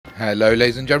Hello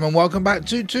ladies and gentlemen, welcome back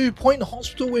to 2 Point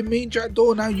Hospital with me,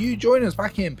 Jackdoor. Now you join us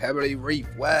back in Pebberley Reef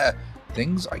where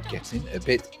things are getting a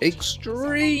bit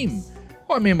extreme.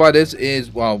 What I mean by this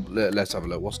is, well, let's have a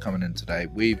look. What's coming in today?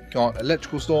 We've got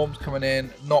electrical storms coming in,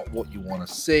 not what you want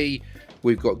to see.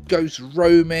 We've got ghosts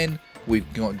roaming.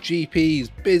 We've got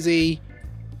GPs busy.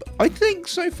 I think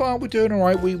so far we're doing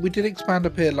alright. We did expand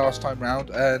up here last time round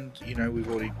and, you know, we've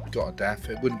already got a death.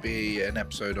 It wouldn't be an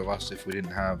episode of us if we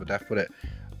didn't have a death, would it?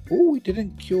 Oh, we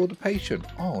didn't cure the patient.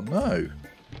 Oh, no.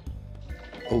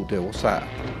 Oh, dear. What's that?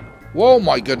 Whoa,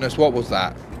 my goodness. What was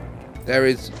that? There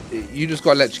is... You just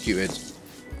got electrocuted.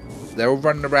 They're all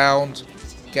running around.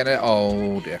 Get it?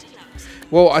 Oh, dear.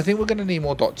 Well, I think we're going to need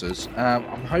more doctors.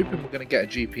 I'm hoping we're going to get a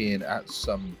GP in at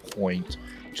some point,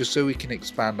 just so we can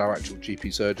expand our actual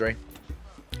GP surgery.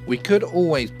 We could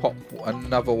always pop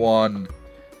another one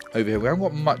over here. We haven't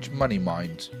got much money,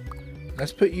 mind.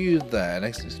 Let's put you there.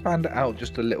 Let's expand it out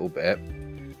just a little bit.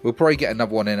 We'll probably get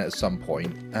another one in at some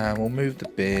point. We'll move the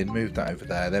bin, move that over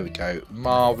there. There we go.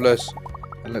 Marvellous.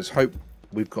 And let's hope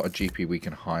we've got a GP we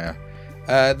can hire.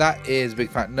 That is a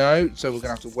big fat no. So we're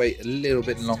going to have to wait a little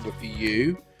bit longer for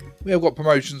you. We have got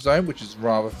promotion zone, which is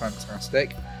rather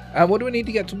fantastic. What do we need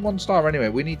to get to 1 star anyway?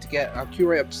 We need to get our cure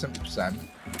rate up to 70%.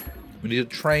 We need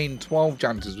to train 12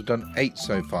 janitors. We've done 8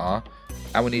 so far.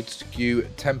 And we need to skew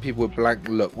 10 people with blank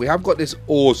look. We have got this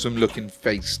awesome looking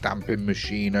face stamping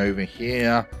machine over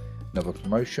here. Another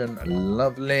promotion.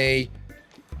 Lovely.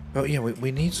 But yeah,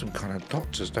 we need some kind of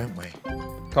doctors, don't we?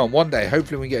 Come on, one day.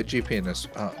 Hopefully we get a GP in this.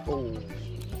 Oh.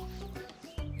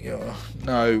 Yeah.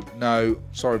 No.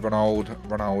 Sorry,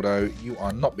 Ronaldo. You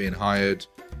are not being hired.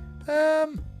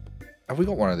 Have we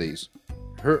got one of these?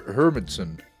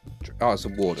 Hermanson. Oh, it's a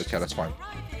ward. Okay, that's fine.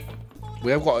 We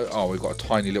have got, we've got a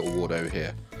tiny little ward over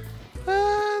here.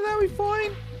 That'll be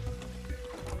fine.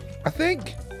 I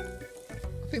think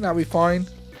that'll be fine.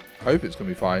 Hope it's going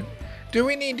to be fine. Do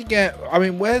we need to get, I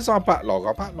mean, where's our backlog?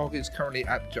 Our backlog is currently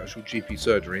at the actual GP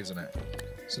surgery, isn't it?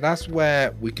 So that's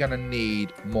where we're going to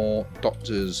need more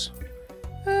doctors.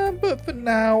 But for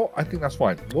now, I think that's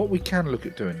fine. What we can look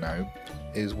at doing now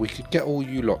is we could get all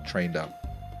you lot trained up.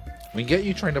 We can get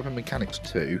you trained up in mechanics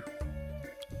too.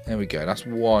 There we go. That's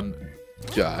 1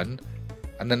 done.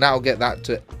 And then that'll get that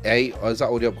to 8. Or is that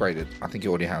already upgraded? I think it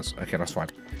already has. Okay, that's fine.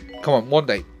 Come on, one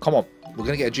day. Come on. We're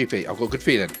going to get a GP. I've got a good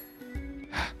feeling.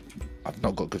 I've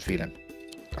not got a good feeling.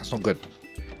 That's not good.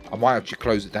 I might actually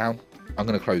close it down. I'm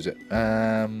going to close it.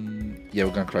 Yeah,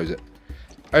 we're going to close it.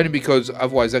 Only because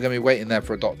otherwise they're going to be waiting there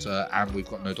for a doctor and we've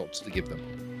got no doctor to give them.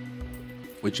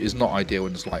 Which is not ideal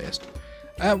in the slightest.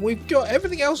 We've got...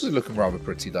 Everything else is looking rather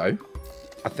pretty though.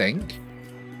 I think.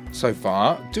 So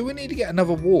far. Do we need to get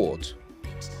another ward?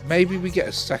 Maybe we get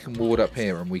a second ward up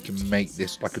here and we can make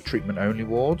this like a treatment only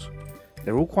ward.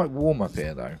 They're all quite warm up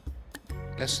here though.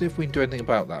 Let's see if we can do anything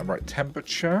about that. Right,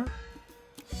 temperature.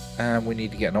 And we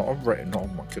need to get not red. Oh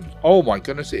my goodness. Oh my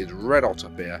goodness, it is red hot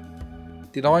up here.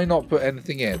 Did I not put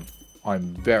anything in?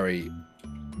 I'm very,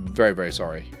 very, very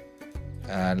sorry.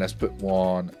 And let's put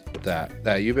one there.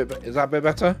 There, you a bit, is that a bit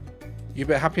better? You a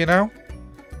bit happier now?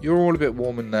 You're all a bit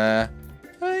warm in there.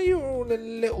 You're all a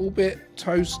little bit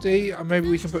toasty. Maybe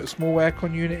we can put a small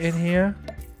aircon unit in here.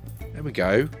 There we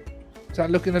go. Is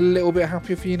that looking a little bit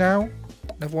happier for you now?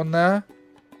 Another one there.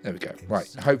 There we go. Right.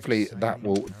 Hopefully that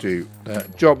will do the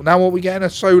job. Now what we getting? A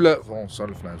solar... Oh,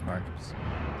 solar flares, man.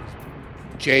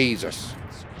 Jesus.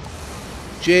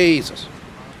 Jesus.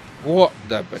 What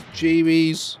the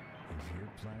bejeebies?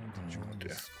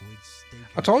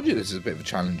 I told you this is a bit of a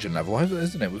challenging level,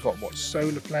 isn't it? We've got, what,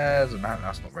 solar flares, and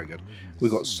that's not very good. We've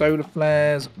got solar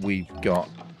flares, we've got...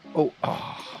 Oh.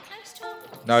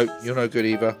 No, you're no good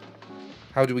either.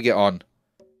 How do we get on?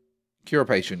 Cure a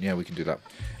patient, yeah, we can do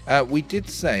that. We did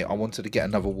say I wanted to get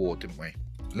another ward, didn't we?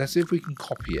 Let's see if we can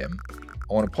copy him.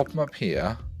 I want to pop him up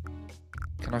here.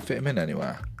 Can I fit him in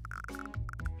anywhere?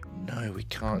 No, we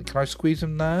can't. Can I squeeze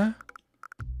him there?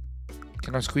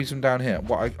 Can I squeeze him down here?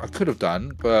 Well, I could have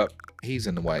done, but... He's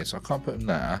in the way, so I can't put him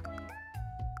there.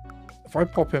 If I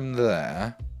pop him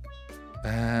there,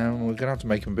 we're going to have to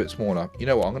make him a bit smaller. You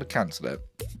know what? I'm going to cancel it.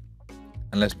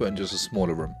 And let's put in just a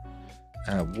smaller room.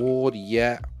 Ward,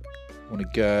 yeah. I want to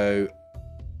go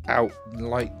out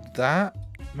like that,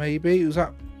 maybe. Is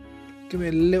that going to be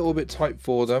a little bit tight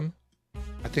for them?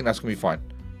 I think that's going to be fine.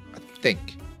 I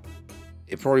think.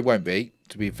 It probably won't be,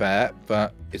 to be fair,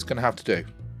 but it's going to have to do.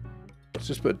 Let's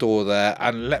just put a door there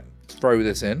and let's throw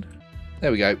this in.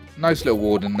 There we go. Nice little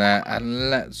ward in there. And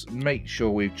let's make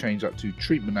sure we've changed that to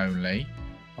treatment only.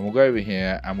 And we'll go over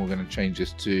here and we're going to change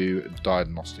this to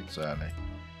diagnostics only.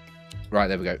 Right,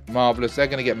 there we go. Marvellous. They're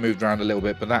going to get moved around a little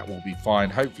bit, but that will be fine.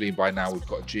 Hopefully by now we've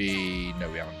got a G.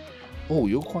 No, we haven't. Oh,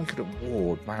 you're quite good at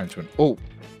ward management. Oh,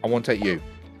 I want to take you.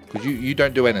 Because you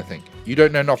don't do anything. You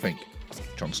don't know nothing.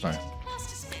 Jon Snow.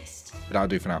 But that'll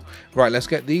do for now. Right, let's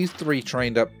get these 3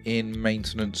 trained up in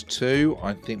maintenance too.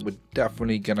 I think we're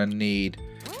definitely going to need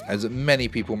as many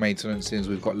people maintenance since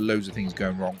we've got loads of things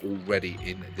going wrong already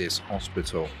in this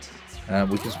hospital.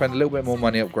 We can spend a little bit more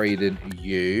money upgrading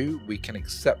you. We can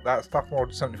accept that. Staff more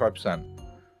to 75%.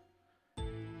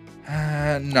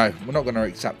 No, we're not going to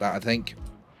accept that, I think.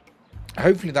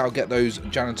 Hopefully that'll get those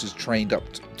janitors trained up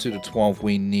to the 12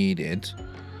 we needed.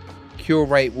 Cure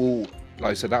rate will,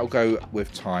 like I said, that'll go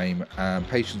with time.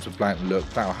 Patients with blank look,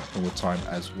 that'll happen with time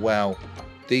as well.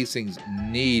 These things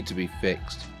need to be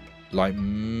fixed. Like,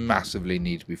 massively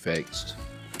need to be fixed.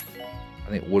 I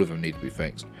think all of them need to be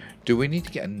fixed. Do we need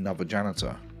to get another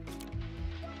janitor?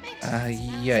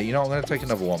 Yeah, you know, I'm going to take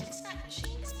another one.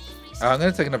 I'm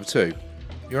going to take another 2.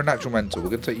 You're a natural mentor. We're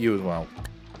going to take you as well.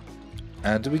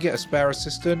 And do we get a spare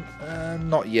assistant?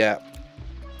 Not yet.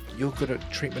 You're good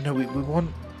at treatment. No, we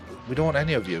don't want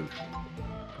any of you.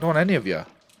 I don't want any of you.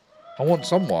 I want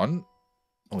someone.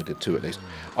 Oh, we did 2 at least.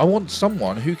 I want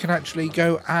someone who can actually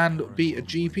go and be a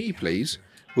GP, please.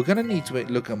 We're going to need to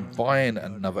look at buying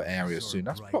another area soon.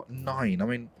 That's plot 9. I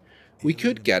mean, we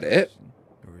could get it.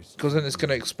 Because then it's going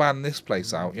to expand this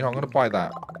place out. You know, I'm going to buy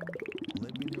that.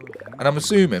 And I'm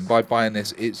assuming by buying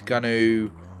this, it's going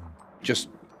to just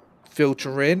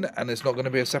filter in. And it's not going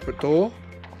to be a separate door.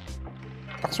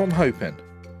 That's what I'm hoping.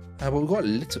 But we've got a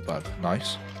litter bug.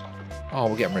 Nice. Oh,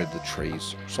 we're getting rid of the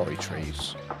trees. Sorry,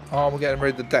 trees. Oh, we're getting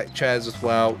rid of the deck chairs as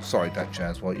well. Sorry, deck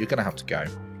chairs. Well, you're going to have to go.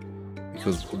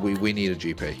 Because we need a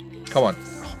GP. Come on.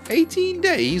 18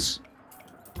 days?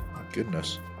 My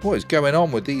goodness. What is going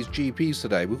on with these GPs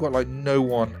today? We've got like no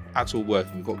one at all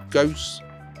working. We've got ghosts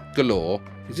galore.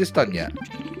 Is this done yet?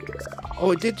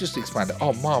 Oh, it did just expand it.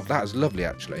 Oh, Marv, that is lovely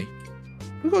actually.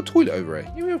 We've got a toilet over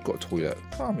here. Yeah, we've got a toilet.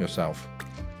 Calm yourself.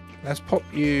 Let's pop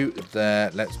you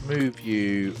there. Let's move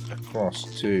you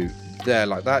across to there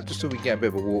like that. Just so we get a bit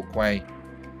of a walkway.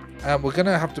 And we're going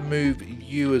to have to move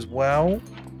you as well.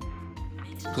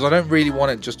 Because I don't really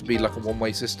want it just to be like a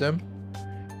one-way system.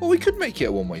 Well, we could make it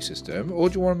a one-way system. Or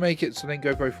do you want to make it so they can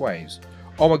go both ways?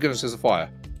 Oh my goodness, there's a fire.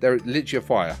 There's literally a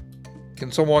fire.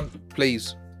 Can someone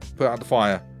please put out the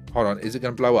fire? Hold on, is it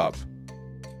going to blow up?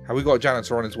 Have we got a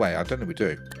janitor on his way? I don't think we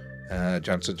do.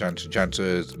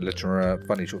 Janitors, litterer,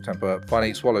 funny short temper,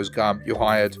 funny swallows gum. You're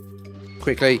hired.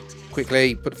 Quickly,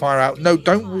 quickly, put the fire out. No,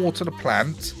 don't water the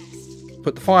plant.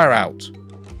 Put the fire out.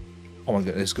 Oh my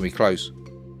goodness, this is going to be close.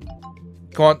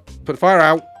 Come on, put the fire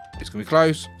out. It's going to be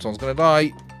close. Someone's going to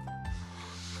die.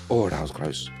 Oh, that was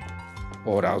close.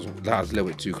 Oh, that was a little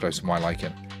bit too close for my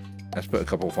liking. Let's put a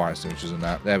couple of fire extinguishers in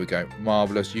that. There we go.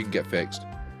 Marvellous. You can get fixed.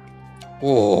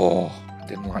 Oh,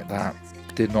 didn't like that.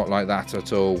 Did not like that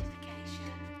at all.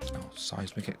 Oh,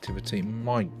 seismic activity.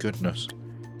 My goodness.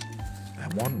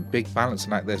 And one big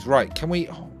balancing act there's right. Can we...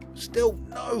 Oh, still,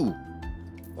 no.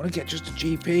 I want to get just a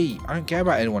GP. I don't care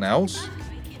about anyone else.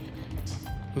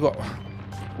 We've got...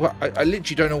 Well, I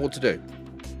literally don't know what to do.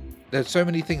 There's so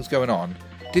many things going on.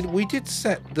 We did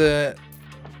set the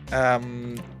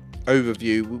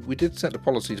overview. We did set the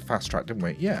policy to fast track, didn't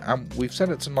we? Yeah, and we've set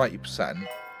it to 90%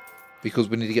 because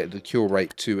we need to get the cure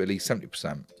rate to at least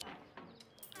 70%.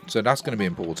 So that's going to be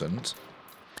important.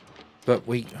 But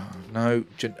we... Oh, no.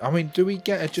 I mean, do we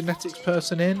get a genetics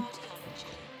person in?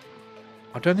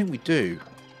 I don't think we do.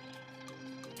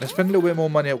 Let's spend a little bit more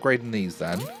money upgrading these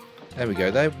then. There we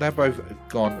go. They're both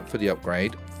gone for the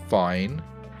upgrade. Fine.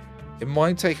 It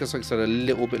might take us, like I said, a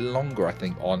little bit longer, I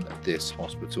think, on this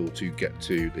hospital to get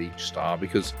to the each star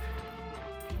because,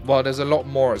 well, there's a lot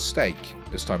more at stake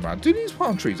this time around. Do these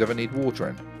palm trees ever need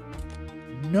watering?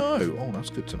 No. Oh,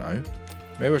 that's good to know.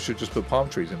 Maybe I should just put palm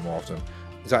trees in more often.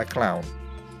 Is that a clown?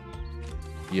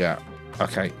 Yeah.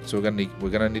 Okay. So we're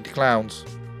gonna need the clowns.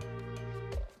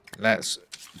 Let's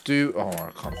do... Oh,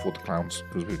 I can't afford the clowns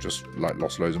because we've just like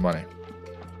lost loads of money.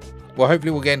 Well,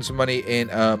 hopefully we'll gain some money in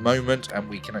a moment and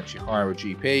we can actually hire a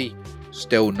GP.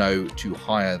 Still no to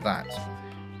hire that.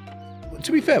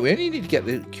 To be fair, we only need to get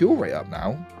the cure rate up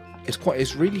now.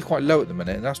 It's really quite low at the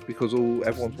minute, and that's because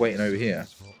everyone's waiting over here.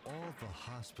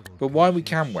 But while we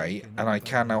can wait, and I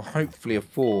can now hopefully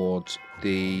afford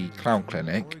the clown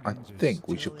clinic, I think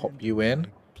we should pop you in.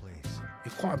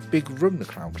 You're quite a big room, the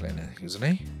clown clinic, isn't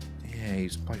he? Yeah,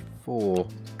 he's by 4.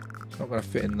 It's not going to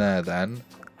fit in there then.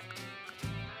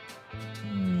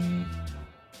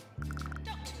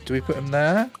 Do we put him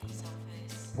there?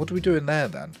 What do we do in there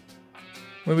then?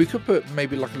 Well, we could put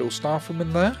maybe like a little staff room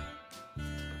in there.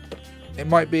 It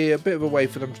might be a bit of a way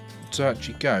for them to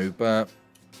actually go, but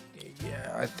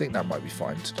yeah, I think that might be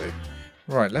fine to do.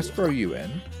 Right, let's throw you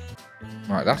in.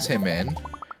 Right, that's him in.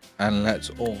 And let's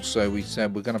also, we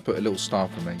said we're going to put a little star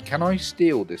from in. Can I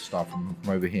steal this star from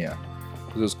over here?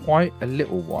 Because there's quite a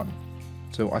little one.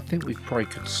 So I think we probably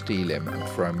could steal him and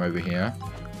throw him over here.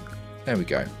 There we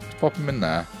go. Let's pop him in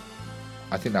there.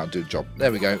 I think that'll do the job.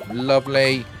 There we go.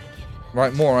 Lovely.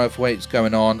 Right, more earth weights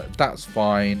going on. That's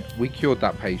fine. We cured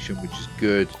that patient, which is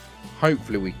good.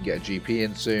 Hopefully we can get a GP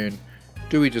in soon.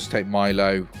 Do we just take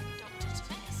Milo?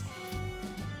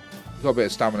 Got a bit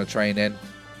of stamina training.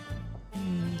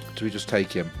 Do we just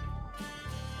take him?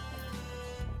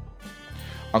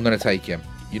 I'm going to take him.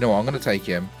 You know what? I'm going to take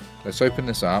him. Let's open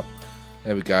this up.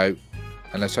 There we go.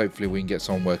 And let's hopefully we can get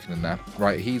someone working in there.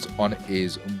 Right, he's on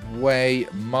his way.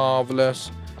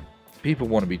 Marvellous. People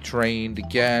want to be trained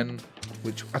again,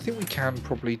 which I think we can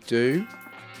probably do.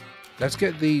 Let's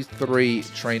get these 3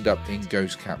 trained up in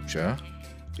ghost capture.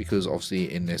 Because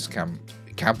obviously in this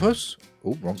campus...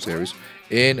 Oh, wrong series.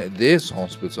 In this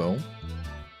hospital...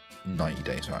 90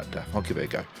 days out of death. I'll give it a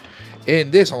go. In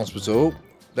this hospital,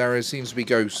 seems to be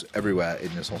ghosts everywhere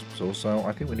in this hospital, so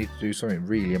I think we need to do something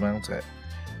really about it.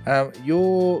 I'm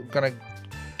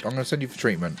gonna send you for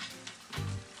treatment.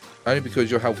 Only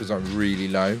because your health is like really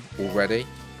low already.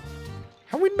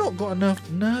 Have we not got enough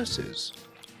nurses?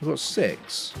 We've got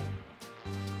 6.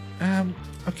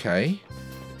 Okay.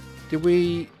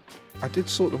 I did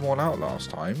sort them all out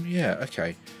last time. Yeah,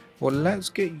 okay. Well, let's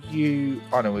get you...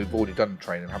 Oh, no, we've already done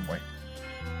training, haven't we?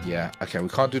 Yeah, okay, we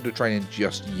can't do the training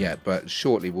just yet, but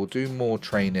shortly we'll do more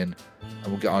training and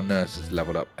we'll get our nurses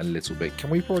leveled up a little bit. Can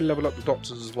we probably level up the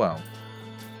doctors as well?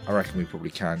 I reckon we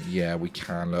probably can. Yeah, we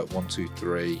can. Look, 1, 2,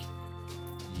 3.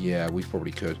 Yeah, we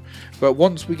probably could. But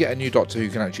once we get a new doctor who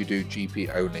can actually do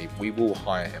GP only, we will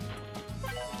hire him.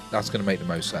 That's going to make the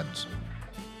most sense.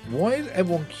 Why is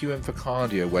everyone queuing for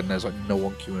cardio when there's like no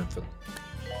one queuing for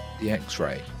the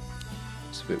x-ray?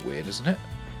 It's a bit weird, isn't it?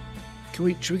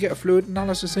 Should we get a fluid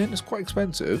analysis in? It's quite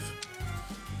expensive.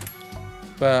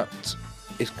 But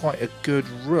it's quite a good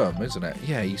room, isn't it?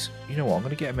 Yeah, you know what? I'm going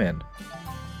to get him in.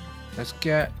 Let's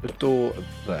get the door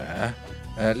there.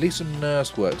 At least a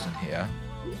nurse works in here.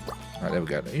 Right, there we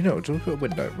go. You know, do we put a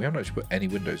window? We haven't actually put any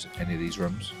windows in any of these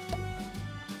rooms.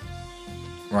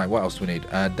 Right, what else do we need?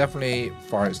 Definitely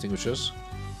fire extinguishers.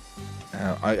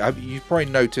 You've probably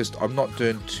noticed I'm not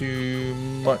doing too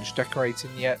much decorating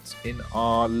yet in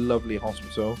our lovely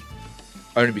hospital.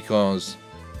 Only because,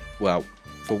 well,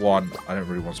 for one, I don't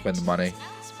really want to spend the money.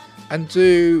 And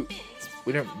 2,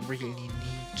 we don't really need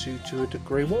to a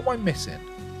degree. What am I missing?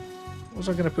 What was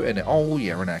I going to put in it? Oh,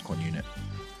 yeah, an aircon unit.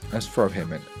 Let's throw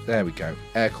him in. There we go.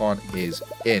 Aircon is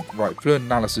in. Right, fluid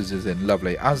analysis is in.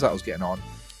 Lovely. As that was getting on,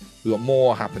 we've got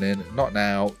more happening. Not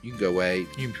now. You can go away.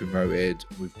 You can be promoted.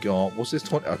 We've got... What's this?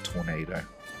 A tornado.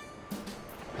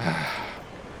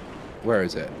 Where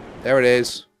is it? There it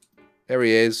is. There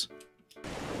he is.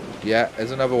 Yeah,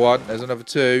 there's another one. There's another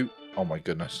 2. Oh, my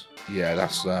goodness. Yeah,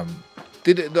 that's...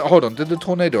 Hold on. Did the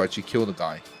tornado actually kill the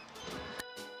guy?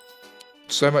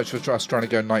 So much for us trying to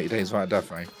go 90 days without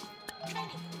death, right?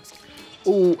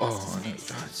 Oh, no.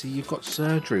 See, you've got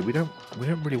surgery. We don't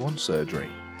really want surgery.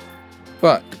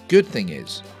 But the good thing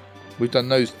is, we've done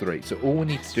those 3. So all we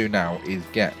need to do now is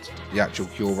get the actual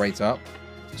cure rate up.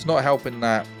 It's not helping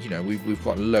that, you know, we've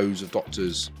got loads of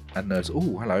doctors and nurses.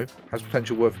 Oh, hello. Has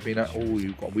potential work for being a... Oh,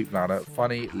 you've got a weak bladder.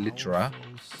 Funny litera.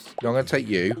 So I'm going to take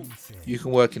you. You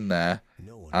can work in there.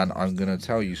 And I'm going to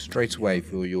tell you straight away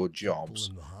for your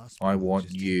jobs, I want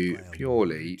you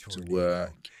purely to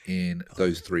work in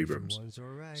those 3 rooms.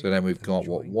 So then we've got,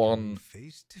 what, 1,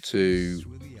 2,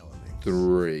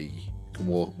 3 can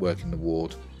work in the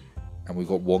ward. And we've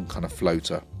got 1 kind of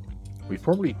floater. We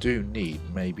probably do need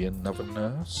maybe another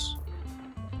nurse.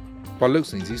 By the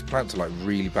looks of these plants are like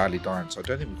really badly dying, so I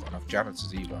don't think we've got enough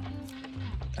janitors either.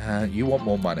 You want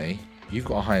more money. You've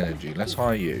got a high energy. Let's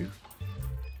hire you.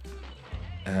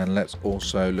 And let's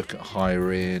also look at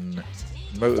hiring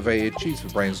motivated. Cheese for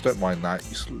brains, don't mind that.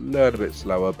 You learn a bit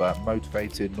slower, but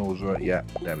motivated, nausea, yeah,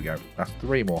 there we go. That's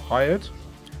 3 more hired.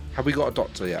 Have we got a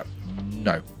doctor yet?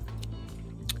 No.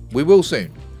 We will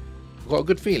soon. We've got a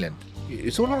good feeling.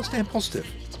 It's all about staying positive,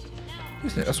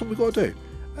 isn't it? That's what we've got to do.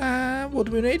 What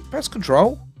do we need? Pest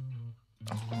control?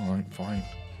 Alright, fine.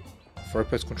 Throw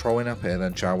pest control in up here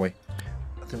then, shall we?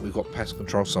 I think we've got pest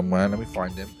control somewhere. Let me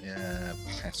find him.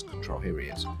 Pest control. Here he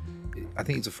is. I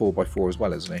think he's a 4x4 as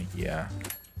well, isn't he? Yeah.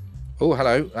 Oh,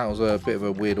 hello. That was a bit of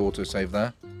a weird autosave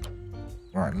there.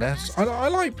 Right, I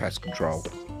like pest control.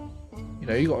 You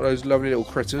know, you got those lovely little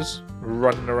critters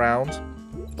running around.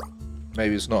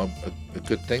 Maybe it's not a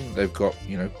good thing. They've got,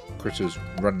 you know, critters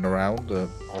running around the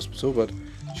hospital, but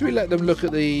should we let them look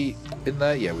at in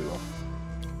there? Yeah, we will.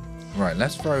 Right,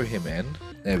 let's throw him in.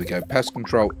 There we go. Pest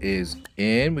control is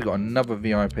in. We've got another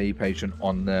VIP patient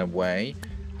on their way.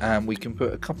 And we can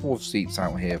put a couple of seats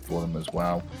out here for them as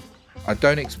well. I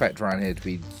don't expect around here to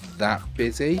be that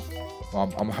busy.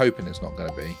 Well, I'm hoping it's not going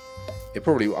to be. It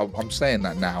probably, I'm saying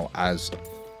that now as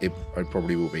it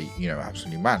probably will be, you know,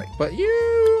 absolutely manic. But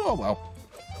oh well.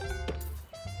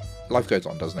 Life goes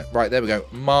on, doesn't it? Right, there we go.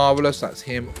 Marvellous. That's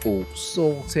him all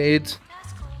sorted.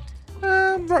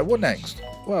 Right, what next?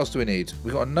 What else do we need?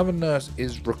 We've got another nurse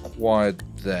is required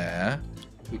there.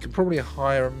 We could probably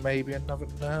hire maybe another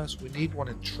nurse. We need one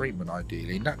in treatment,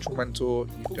 ideally. Natural mentor,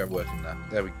 you can go work in there.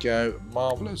 There we go.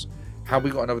 Marvellous. Have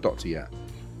we got another doctor yet?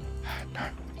 No.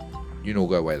 You can all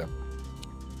go away then.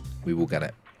 We will get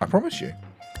it. I promise you.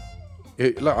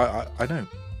 Look, I know.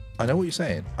 I know what you're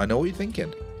saying. I know what you're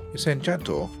thinking. You're saying,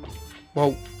 Jackdoor,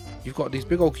 well, you've got these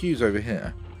big old queues over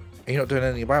here. And you're not doing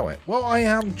anything about it. Well, I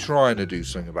am trying to do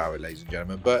something about it, ladies and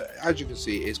gentlemen. But as you can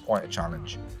see, it's quite a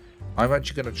challenge. I'm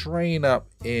actually going to train up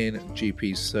in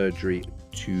GP surgery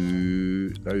to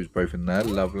those both in there.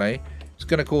 Lovely. It's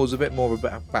going to cause a bit more of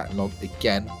a backlog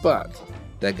again, but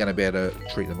they're going to be able to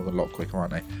treat them a lot quicker,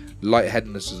 aren't they?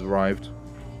 Lightheadedness has arrived.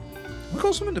 We've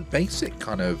got some of the basic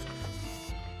kind of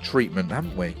treatment,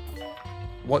 haven't we?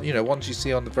 What, you know, once you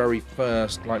see on the very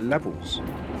first like levels.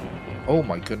 Oh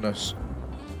my goodness.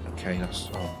 Okay, that's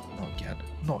not again.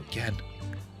 Not again.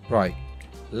 Right.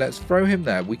 Let's throw him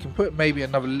there. We can put maybe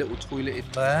another little toilet in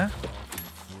there.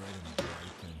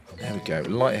 There we go.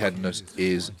 Lightheadedness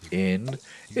is in.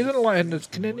 Isn't lightheadedness?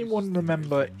 Can anyone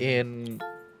remember in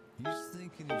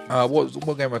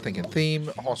what game am I thinking? Theme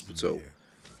Hospital.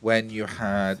 When you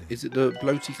had, is it the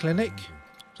Bloaty Clinic?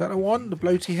 Is that the one? The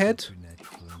Bloaty Head?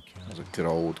 That was a good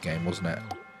old game, wasn't it?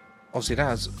 Obviously, that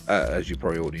has, as you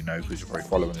probably already know, because you're probably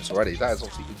following this already, that is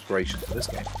obviously inspiration for this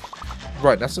game.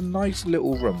 Right, that's a nice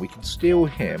little room. We can steal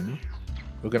him.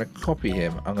 We're going to copy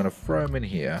him. I'm going to throw him in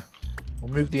here.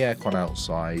 We'll move the aircon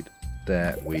outside.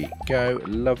 There we go.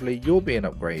 Lovely. You're being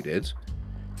upgraded.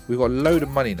 We've got a load of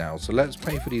money now, so let's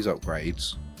pay for these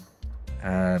upgrades.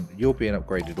 And you're being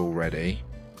upgraded already.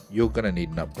 You're going to need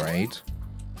an upgrade.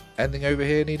 Anything over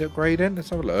here need upgrading? Let's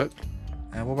have a look.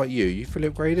 And what about you? You fully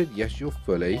upgraded? Yes, you're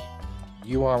fully.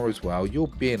 You are as well. You're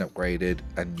being upgraded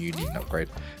and you need an upgrade.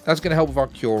 That's going to help with our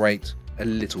cure rate a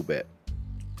little bit.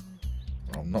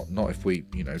 Well, not if we,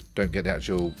 you know, don't get the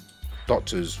actual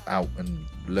doctors out and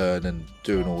learn and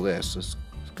doing all this. It's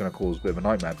going to cause a bit of a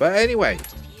nightmare. But anyway,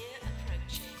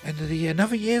 end of the year.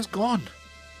 Another year's gone.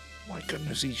 My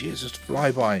goodness, these years just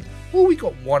fly by. Oh, we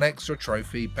got one extra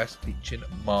trophy. Best teaching.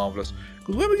 Marvellous.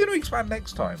 Because where are we going to expand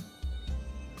next time?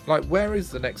 Like, where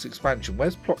is the next expansion?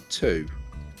 Where's plot 2?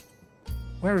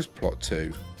 Where is plot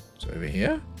 2? It's over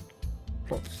here.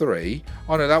 Plot 3.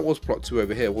 Oh no, that was plot 2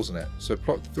 over here, wasn't it? So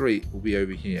plot 3 will be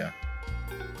over here.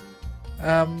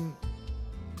 I'm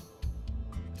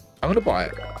going to buy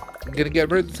it. I'm going to get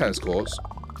rid of the tennis courts.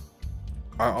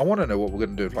 I want to know what we're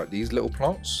going to do with like these little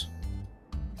plots.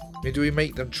 I mean, do we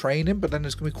make them training? But then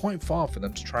it's going to be quite far for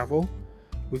them to travel.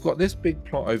 We've got this big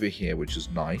plot over here, which is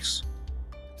nice.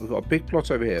 We've got a big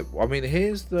plot over here. I mean,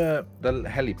 here's the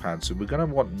helipad, so we're going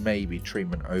to want maybe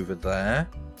treatment over there.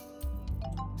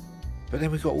 But then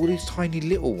we've got all these tiny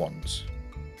little ones.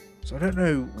 So I don't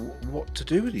know what to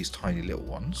do with these tiny little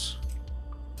ones.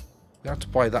 We have to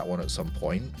buy that one at some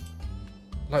point.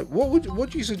 Like, what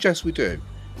do you suggest we do?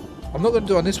 I'm not going to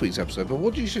do it on this week's episode, but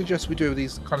what do you suggest we do with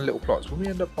these kind of little plots when we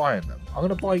end up buying them? I'm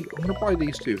going to buy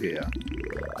these two here.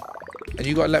 And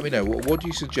you got to let me know, what do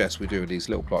you suggest we do with these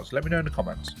little plots? Let me know in the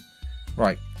comments.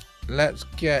 Right, let's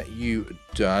get you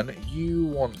done. You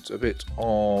want a bit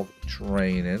of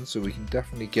training, so we can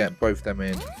definitely get both them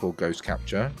in for ghost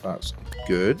capture. That's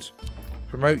good.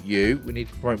 Promote you. We need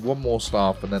to promote one more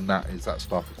staff, and then that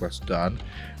staff request done.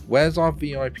 Where's our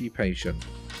VIP patient?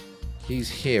 He's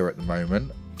here at the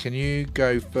moment. Can you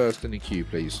go first in the queue,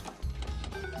 please?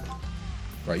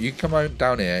 Right, you come on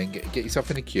down here and get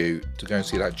yourself in the queue to go and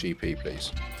see that GP,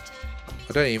 please.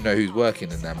 I don't even know who's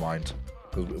working in their mind,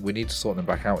 because we need to sort them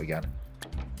back out again.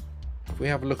 If we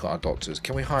have a look at our doctors,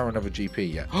 can we hire another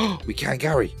GP yet? Oh, we can,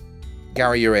 Gary.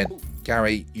 Gary, you're in.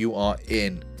 Gary, you are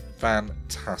in.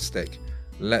 Fantastic.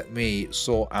 Let me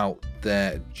sort out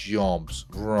their jobs.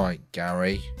 Right,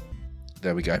 Gary.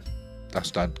 There we go.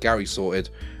 That's done. Gary sorted.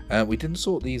 We didn't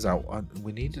sort these out.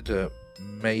 We needed to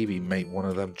maybe make one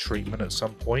of them treatment at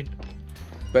some point.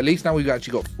 But at least now we've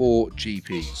actually got 4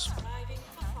 GPs.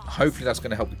 Hopefully that's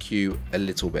going to help the queue a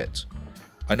little bit.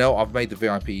 I know I've made the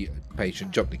VIP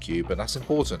patient jump the queue, but that's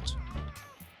important.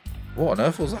 What on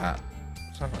earth was that?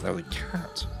 Sounded like that was a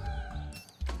cat.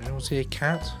 Anyone see a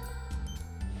cat?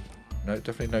 No,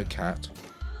 definitely no cat.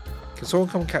 Can someone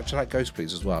come and capture that ghost,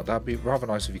 please, as well? That'd be rather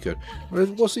nice if you could.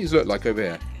 What's these look like over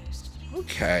here?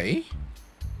 Okay.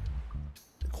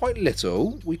 Quite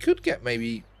little. We could get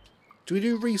maybe... Do we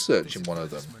do research in one of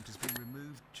them?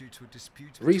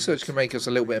 Research can make us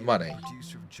a little bit of money.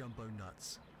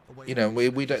 You know,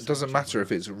 we don't, it doesn't matter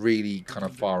if it's really kind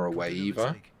of far away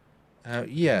either.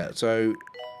 Yeah, so...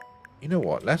 You know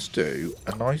what? Let's do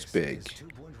a nice big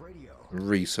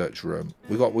research room.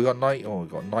 We got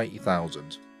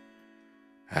 90,000.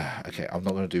 Okay, I'm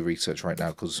not going to do research right now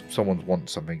because someone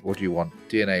wants something. What do you want?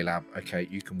 DNA lab. Okay,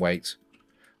 you can wait.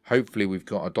 Hopefully we've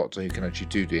got a doctor who can actually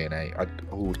do DNA.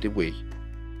 Oh, did we?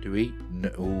 Do we? No.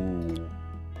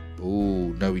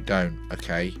 Ooh, no we don't.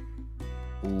 Okay.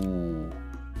 Ooh.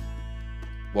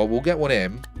 Well, we'll get one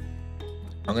in.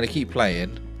 I'm going to keep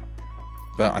playing.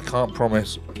 But I can't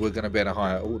promise we're going to be able to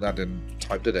hire... Oh, that didn't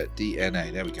type, did it?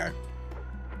 DNA. There we go.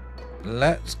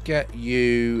 Let's get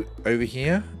you over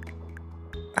here.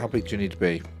 How big do you need to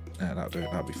be? Yeah, that'll do.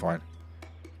 That'll be fine.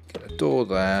 Get a door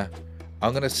there.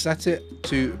 I'm going to set it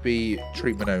to be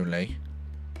treatment only.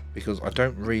 Because I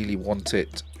don't really want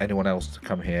anyone else to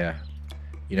come here,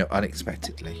 you know,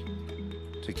 unexpectedly.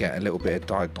 To get a little bit of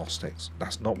diagnostics.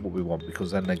 That's not what we want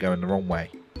because then they're going the wrong way.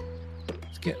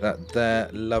 Let's get that there.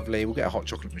 Lovely. We'll get a hot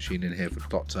chocolate machine in here for the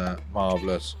doctor.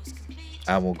 Marvellous.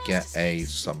 And we'll get a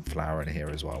sunflower in here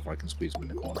as well if I can squeeze him in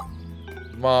the corner.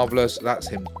 Marvellous. That's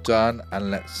him done.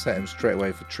 And let's set him straight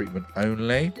away for treatment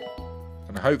only.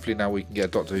 And hopefully now we can get a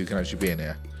doctor who can actually be in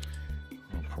here.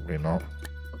 Oh, probably not.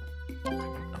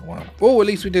 Oh, wow. Oh, at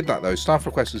least we did that though. Staff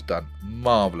request is done.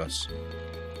 Marvellous.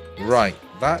 Right.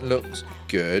 That looks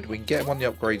good. We can get him on the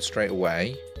upgrade straight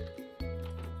away.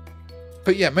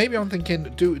 But yeah, maybe I'm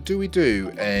thinking, do we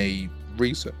do a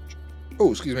research? Oh,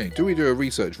 excuse me. Do we do a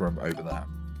research room over there?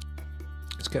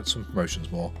 Let's get some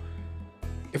promotions more.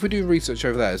 If we do research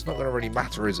over there, it's not going to really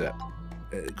matter, is it?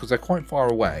 Because they're quite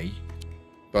far away.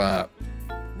 But,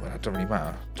 well, it doesn't really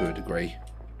matter to a degree.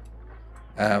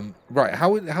 Right,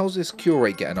 how's this cure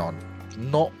rate getting on?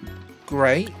 Not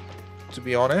great, to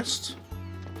be honest.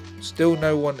 Still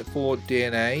no one for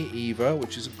DNA either,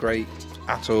 which isn't great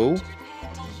at all.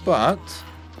 But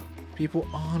people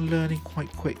are learning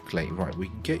quite quickly. Right, we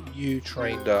can get you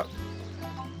trained up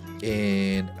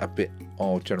in a bit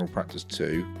of general practice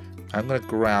too. I'm going to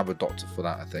grab a doctor for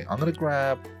that, I think.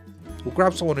 We'll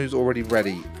grab someone who's already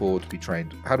ready to be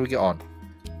trained. How do we get on?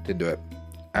 Didn't do it.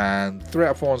 And 3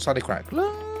 out of 4 on Sandy Crack.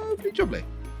 Lovely jubbly.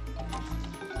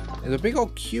 There's a big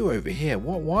old queue over here.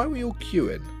 Why are we all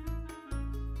queuing?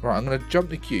 Right, I'm going to jump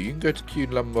the queue. You can go to queue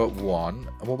number 1.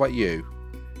 And what about you?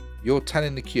 You're 10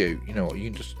 in the queue. You know what? You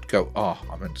can just go. Oh,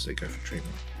 I meant to say go for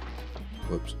treatment.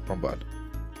 Whoops, wrong button.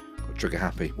 Got trigger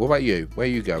happy. What about you? Where are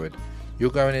you going? You're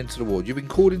going into the ward. You've been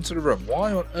called into the room.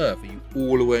 Why on earth are you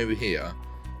all the way over here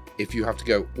if you have to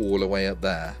go all the way up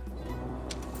there?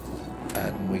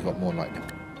 And we got more lightning.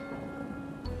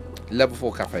 Level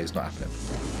 4 cafe is not happening.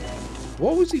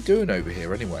 What was he doing over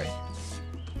here anyway?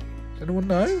 Does anyone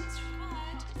know?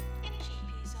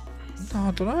 No,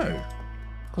 I don't know.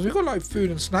 Because we've got like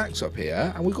food and snacks up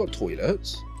here, and we've got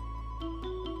toilets.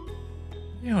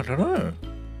 Yeah, I don't know.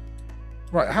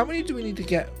 Right, how many do we need to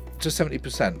get to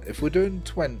 70%? If we're doing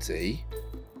 20,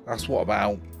 that's what,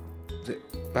 about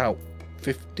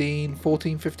 15,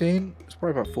 14, 15? It's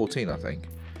probably about 14, I think.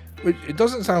 Which, it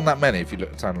doesn't sound that many if you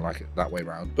look sound like it that way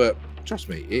around, but trust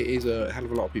me, it is a hell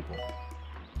of a lot of people.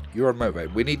 You're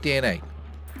unmotivated. We need DNA.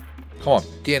 Come on,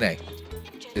 DNA.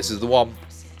 This is the one.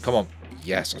 Come on.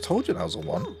 Yes, I told you that was the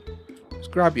one. Let's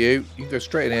grab you. You can go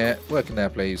straight in here. Work in there,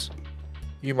 please.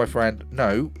 You, my friend.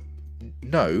 No.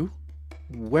 No.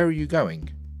 Where are you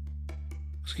going?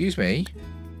 Excuse me?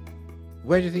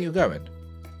 Where do you think you're going?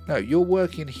 No, you're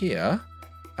working here,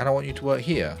 and I want you to work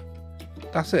here.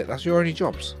 That's it. That's your only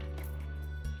jobs.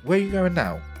 Where are you going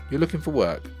now? You're looking for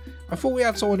work. I thought we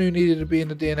had someone who needed to be in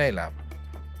the DNA lab.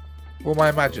 Or am I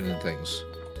imagining things?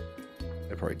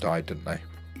 They probably died, didn't they?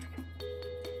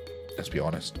 Let's be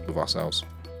honest with ourselves.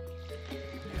 Yeah,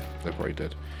 they probably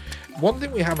did. One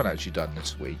thing we haven't actually done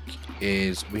this week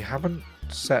is we haven't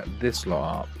set this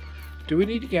lot up. Do we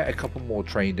need to get a couple more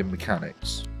trained in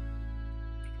mechanics?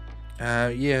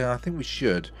 Yeah, I think we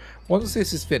should. Once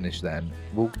this is finished then,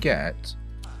 we'll get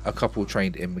a couple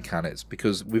trained in mechanics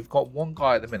because we've got one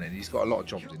guy at the minute and he's got a lot of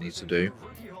jobs he needs to do.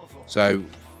 So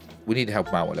we need to help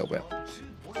him out a little bit.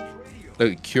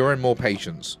 Look, curing more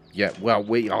patients. Yeah, well,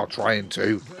 we are trying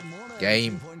to.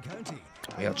 Game.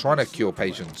 We are trying to cure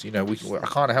patients. You know, I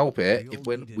can't help it if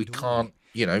we can't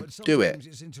you know, do it.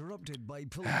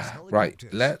 Right,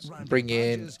 let's bring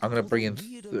in, I'm going to bring in,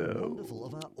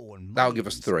 that'll give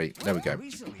us 3. There we go.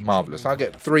 Marvellous. I'll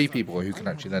get 3 people who can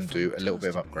actually then do a little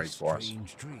bit of upgrades for us.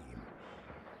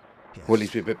 Or at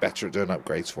least be a bit better at doing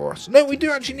upgrades for us. No, we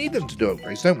do actually need them to do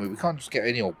upgrades, don't we? We can't just get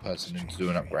any old person in to do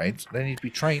an upgrade. They need to be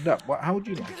trained up. How would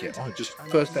you like it? Oh, just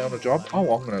first day on the job?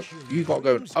 Oh, you got to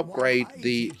go and upgrade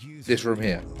this room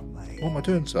here. What am I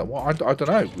doing, sir? Well, I don't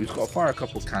know. We've got to fire a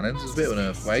couple of cannons. There's a bit of an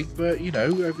earthquake, but, you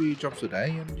know, every job's a day,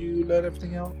 and you learn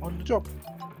everything out on the job.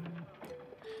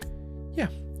 Yeah.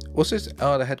 What's this?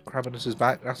 Oh, the head crabbiness is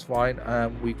back. That's fine.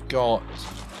 We've got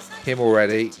him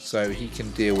already, so he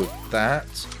can deal with that.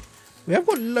 We have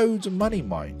got loads of money,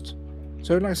 mind.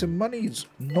 So, like I said, money's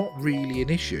not really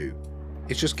an issue.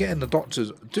 It's just getting the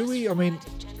doctors. Do we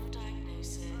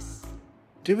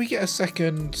get a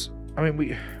second? I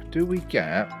mean, do we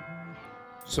get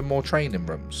some more training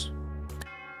rooms?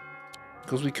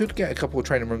 Because we could get a couple of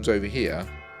training rooms over here.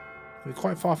 We're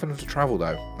quite far for them to travel,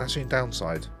 though. That's the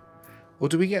downside. Or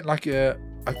do we get like a?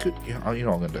 You know what I'm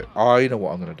going to do. I know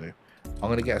what I'm going to do. I'm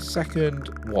going to get a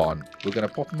second one. We're going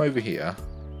to pop him over here.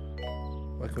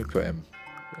 Where can we put him?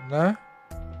 Put him there?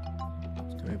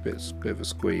 It's going to be a bit of a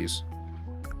squeeze.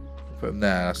 Put him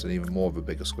there. That's an even more of a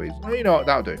bigger squeeze. Oh, you know what?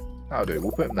 That'll do. That'll do.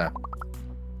 We'll put him there.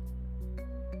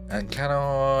 And can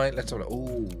I... Let's have a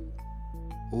look.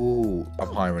 Ooh,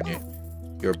 I'm hiring you.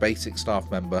 You're a basic staff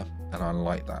member, and I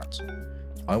like that.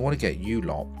 I want to get you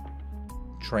lot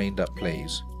trained up,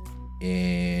 please,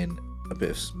 in a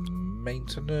bit of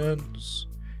maintenance.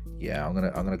 Yeah, I'm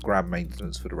gonna grab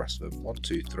maintenance for the rest of them. 1,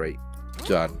 2, 3.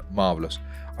 Done. Marvellous.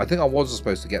 I think I was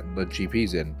supposed to get the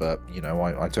GPs in, but, you know,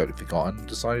 I totally forgot and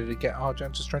decided to get our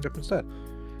janitors trained up instead.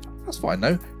 That's fine,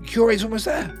 though. Cure rate's almost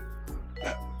there.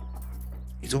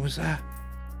 He's almost there.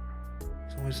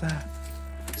 He's almost there.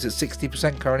 He's at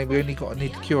 60% currently. We only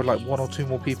need to cure like 1 or 2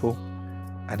 more people,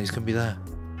 and he's going to be there.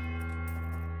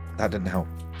 That didn't help.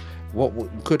 What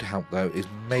could help, though, is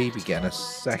maybe getting a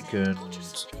second...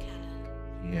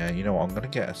 Yeah, you know what? I'm going to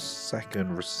get a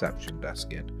second reception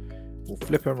desk in. We'll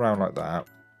flip him around like that.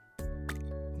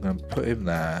 I'm going to put him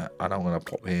there, and I'm going to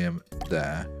pop him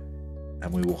there,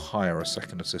 and we will hire a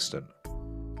second assistant.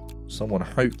 Someone,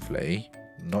 hopefully,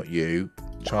 not you,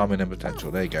 charming and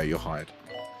potential. There you go, you're hired.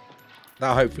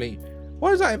 Now, hopefully...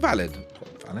 Why is that invalid?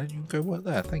 Invalid? You can go work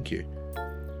there, thank you.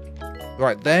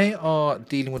 Right, they are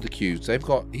dealing with the queues.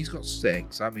 He's got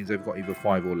 6. That means they've got either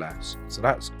 5 or less. So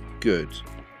that's good.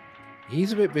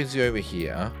 He's a bit busy over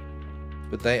here,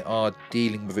 but they are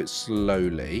dealing with it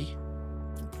slowly.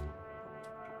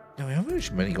 No, we haven't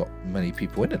actually got many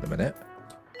people in at the minute.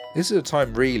 This is a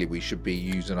time really we should be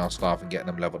using our staff and getting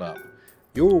them leveled up.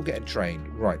 You're all getting trained.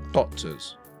 Right,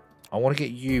 doctors. I want to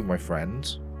get you, my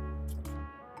friend,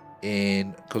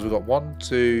 in, because we've got 1,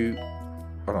 2,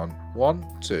 hold on,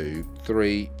 1, 2,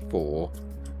 3, 4.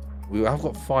 We have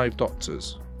got 5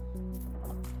 doctors.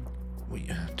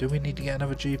 Do we need to get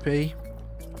another GP?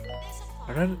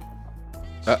 I don't...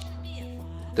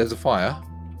 there's a fire.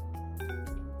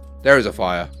 There is a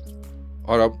fire.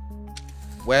 Hold on.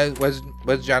 Where's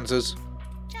the janitors?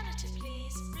 Janitor,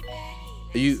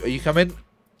 please. Are you coming?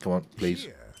 Come on, please.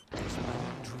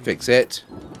 Fix it.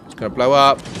 It's gonna blow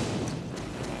up.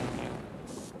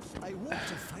 I want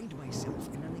to find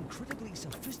myself in an incredibly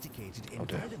sophisticated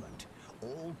environment.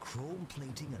 All chrome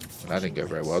plating and that didn't go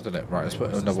very well, didn't it? Right, let's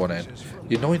put another one in.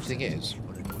 The annoying thing is,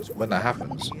 when that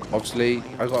happens, obviously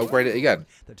I've got to upgrade it again.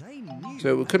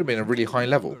 So it could have been a really high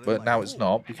level, but now it's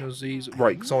not because he's...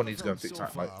 Right, someone needs to go and fix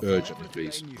that, like, urgently,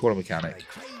 please. Call a mechanic.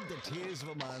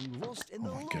 Oh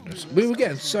my goodness. We were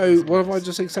getting so... What have I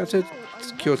just accepted?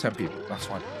 Secure 10 people. That's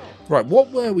fine. Right,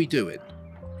 what were we doing?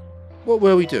 What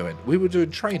were we doing? We were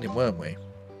doing training, weren't we?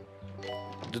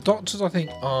 The doctors, I think,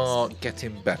 are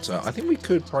getting better. I think we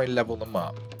could probably level them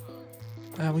up.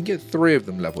 We can get 3 of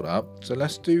them leveled up. So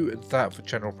let's do that for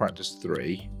general practice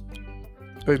 3.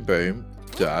 Boom, boom.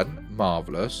 Done.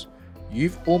 Marvellous.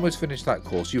 You've almost finished that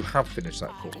course. You have finished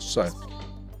that course. So,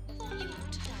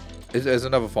 there's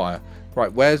another fire.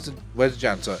 Right, where's the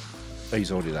janitor? Oh,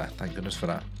 he's already there. Thank goodness for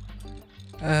that.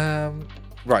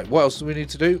 Right, what else do we need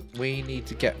to do? We need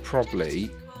to get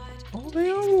probably... Oh, they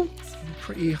are all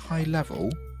pretty high level.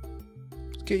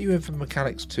 Let's get you in for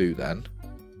mechanics 2 then.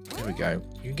 There we go.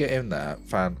 You can get in there.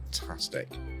 Fantastic.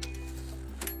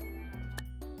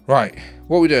 Right,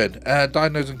 what are we doing?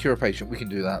 Diagnose and cure a patient. We can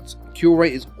do that. Cure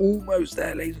rate is almost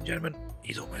there, ladies and gentlemen.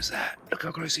 He's almost there. Look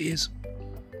how close he is.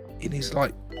 He needs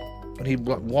like... I need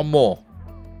like 1 more.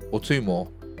 Or 2 more.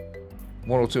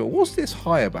 1 or 2. What's this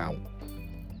high about?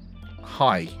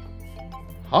 Hi.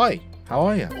 Hi. How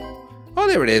are you? Oh,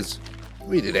 there it is.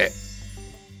 We did it.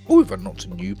 Oh, we've unlocked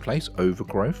a new place,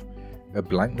 Overgrowth, a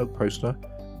blank note poster,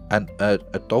 and a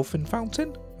dolphin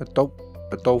fountain? A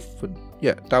dolphin,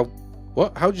 yeah,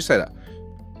 what? How would you say that?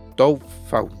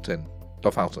 Dolphin.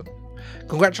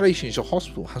 Congratulations, your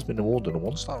hospital has been awarded a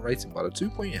 1-star rating by the 2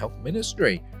 Point Health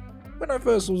Ministry. When I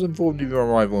first was informed of your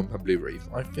arrival in Pebberley Reef,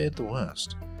 I feared the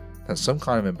worst. That some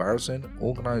kind of embarrassing,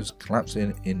 organised collapse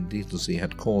in indecency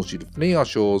had caused you to flee our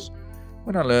shores.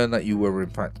 When I learned that you were in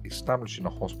fact establishing a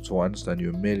hospital, I understand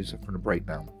you were merely suffering a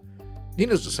breakdown.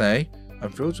 Needless to say,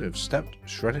 I'm thrilled to have stopped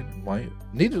shredding my...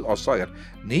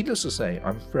 Needless to say,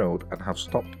 I'm thrilled and have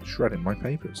stopped shredding my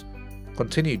papers.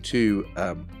 Continue to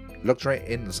luxuriate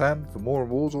in the sand for more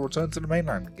rewards or return to the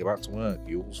mainland and get back to work.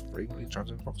 Yours frequently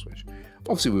transmitted Foxfish.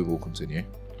 Obviously we will continue.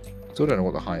 Still don't know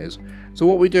what the high is. So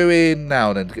what we're doing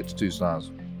now then to get to 2 stars.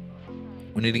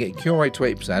 We need to get cure rate to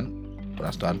 8%. But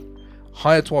that's done.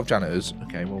 Hire 12 janitors.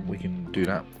 Okay, well we can do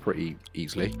that pretty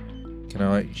easily. Can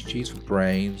I cheese for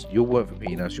brains? You'll work for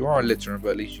peanuts. You are illiterate, but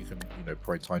at least you can, you know,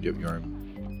 probably tidy up your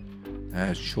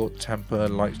own. Short temper,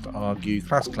 likes to argue.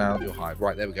 Class clown, you're hired.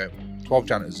 Right, there we go. 12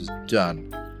 janitors is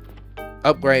done.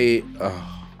 Upgrade.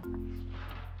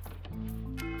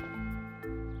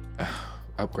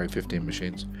 Upgrade 15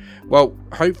 machines. Well,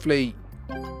 hopefully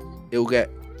it'll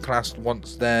get classed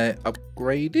once they're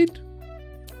upgraded.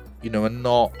 You know, and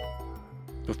not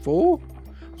before.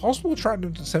 Hospital tracked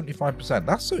them to 75%.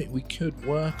 That's something we could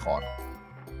work on.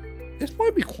 This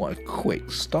might be quite a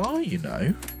quick start, you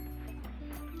know.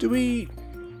 Do we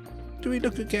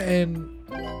look at getting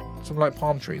some like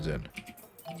palm trees in?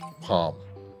 Palm.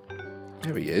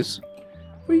 There he is.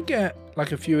 If we get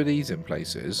like a few of these in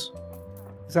places,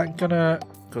 is that gonna...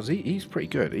 Because he's pretty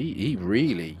good. He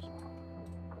really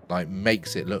like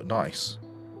makes it look nice.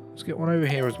 Let's get one over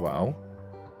here as well.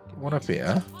 Get one up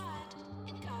here.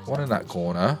 One in that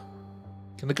corner.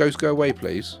 Can the ghost go away,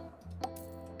 please?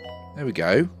 There we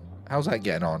go. How's that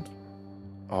getting on?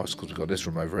 Oh, it's because we've got this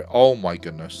room over it. Oh my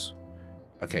goodness.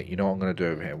 Okay, you know what I'm going to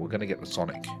do over here? We're going to get the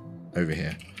Sonic over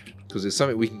here. Because it's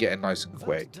something we can get in nice and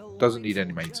quick. Doesn't need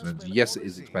any maintenance. Yes, it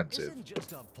is expensive.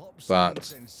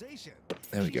 But,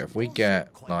 there we go. If we get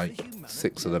like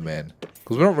 6 of them in.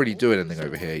 Because we're not really doing anything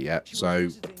over here yet. So,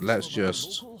 let's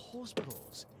just...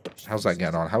 How's that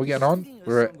getting on? How are we getting on?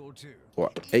 We're at...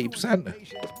 What, 80%?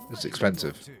 It's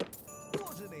expensive.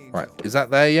 Right, is that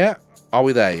there yet? Are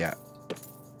we there yet?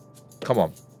 Come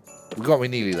on. We're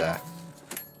nearly there.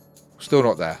 Still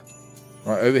not there.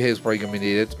 Right, over here is probably going to be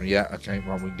needed. Yeah, okay,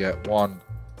 right, we can get 1,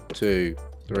 2,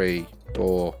 3,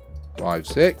 4, 5,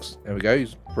 6. There we go,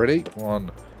 he's pretty.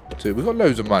 1, 2. We've got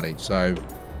loads of money, so...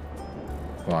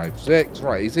 5, 6.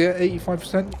 Right, is he at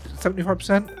 85%?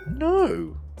 75%?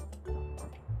 No.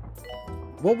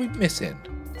 What are we missing?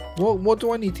 What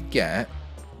do I need to get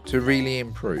to really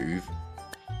improve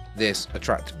this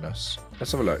attractiveness?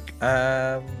 Let's have a look.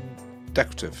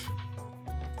 Decorative.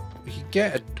 We could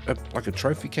get like a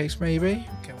trophy case maybe.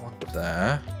 Get one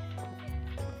there.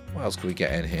 What else can we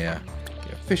get in here?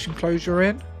 Get a fish enclosure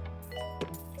in.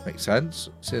 Makes sense.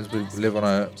 Since we live on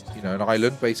a an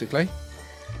island basically.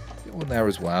 Get one there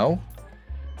as well.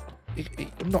 He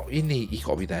got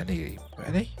to be there, nearly.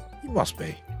 Ready? He must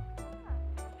be.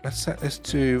 Let's set this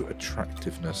to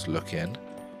attractiveness looking.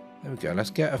 There we go. Let's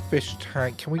get a fish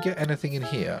tank. Can we get anything in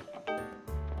here? Can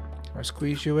I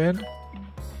squeeze you in?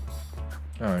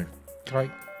 No. Can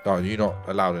I? Oh, you're not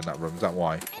allowed in that room. Is that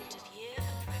why?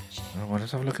 Oh, well,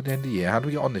 let's have a look at the end of the year. How do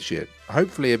we get on this year?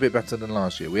 Hopefully a bit better than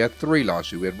last year. We had 3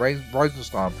 last year. We had Rising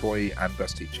Star Employee and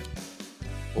Best Teacher.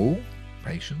 Oh,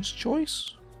 Patient's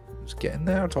Choice. It's getting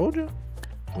there, I told you.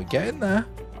 We're getting there.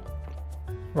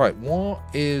 Right, what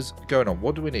is going on?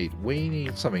 What do we need? We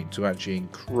need something to actually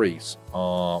increase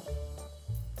our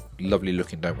lovely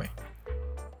looking, don't we?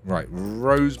 Right,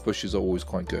 rose bushes are always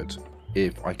quite good.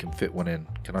 If I can fit one in.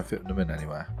 Can I fit them in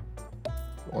anywhere?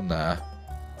 Put one there.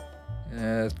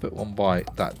 Yeah, let's put one by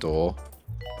that door.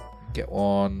 Get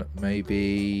one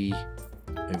maybe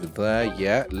over there.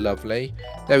 Yeah, lovely.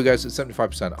 There we go, so it's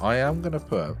 75%. I am going to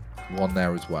put one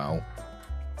there as well.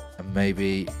 And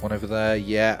maybe one over there.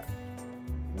 Yeah.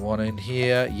 One in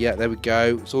here. Yeah, there we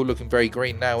go. It's all looking very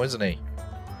green now, isn't he?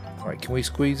 Right, can we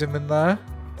squeeze him in there?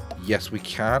 Yes, we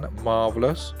can.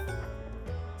 Marvellous.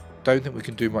 Don't think we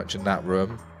can do much in that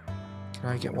room. Can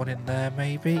I get one in there,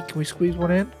 maybe? Can we squeeze one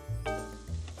in?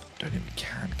 Don't think we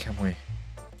can we?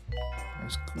 Can I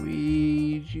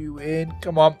squeeze you in?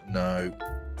 Come on. No.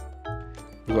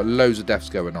 We've got loads of deaths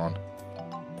going on.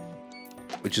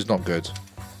 Which is not good.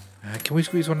 Can we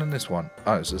squeeze one in this one?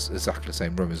 Oh, it's exactly the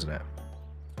same room, isn't it?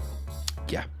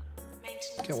 Yeah.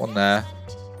 Get one there.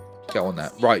 Get one there.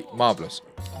 Right, marvellous.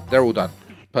 They're all done.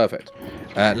 Perfect.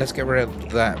 Let's get rid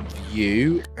of that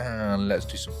view and let's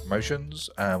do some promotions.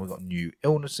 We've got new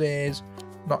illnesses.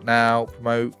 Not now.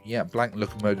 Promote. Yeah, blank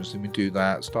look emergency. We do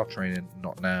that. Staff training.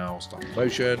 Not now. Staff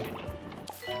promotion.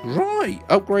 Right.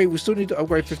 Upgrade. We still need to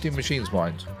upgrade 15 machines,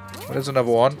 mind. Well, there's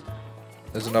another one.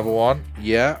 There's another one.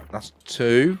 Yeah, that's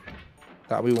 2.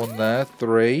 That'll be 1 there.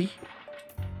 3.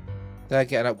 They're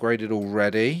getting upgraded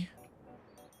already.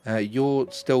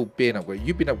 You're still being upgraded.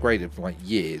 You've been upgraded for like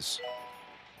years.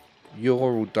 You're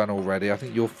all done already. I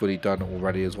think you're fully done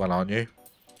already as well, aren't you?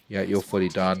 Yeah, you're fully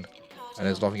done. And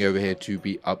there's nothing over here to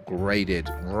be upgraded.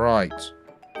 Right.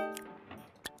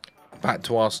 Back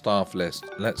to our staff list.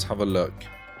 Let's have a look.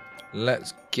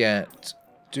 Let's get...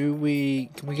 Can we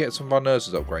get some of our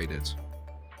nurses upgraded?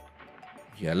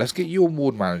 Yeah, let's get you on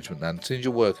ward management then. Since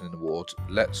you're working in the ward,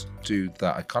 let's do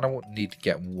that. I kind of need to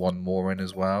get 1 more in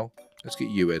as well. Let's get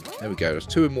you in. There we go. There's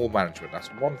 2 in ward management. That's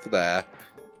 1 for there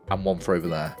and 1 for over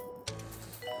there.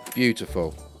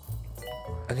 Beautiful.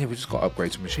 And yeah, we just got to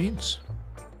upgrade some machines.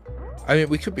 I mean,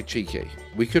 we could be cheeky.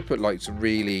 We could put like some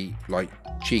really like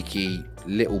cheeky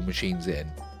little machines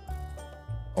in.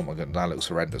 Oh my god, that looks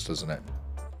horrendous, doesn't it?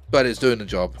 But it's doing the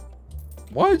job.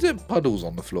 Why is there puddles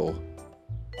on the floor?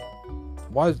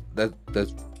 Why is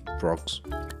there's frogs?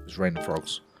 It's raining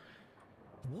frogs.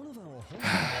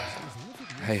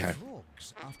 Hey ho.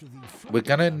 We're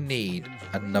gonna need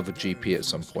another GP at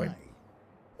some point.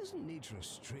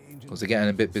 Because they're getting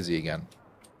a bit busy again.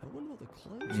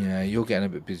 Yeah, you're getting a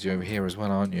bit busy over here as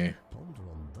well, aren't you?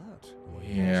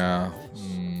 Yeah.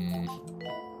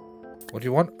 What do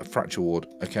you want? A fracture ward.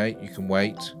 Okay, you can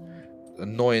wait.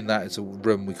 Annoying that it's a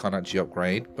room we can't actually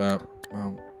upgrade, but,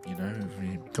 well, you know, if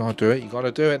you gotta do it, you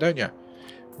gotta do it, don't you?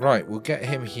 Right, we'll get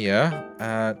him here.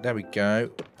 There we go.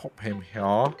 Pop him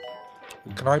here.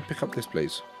 Can I pick up this,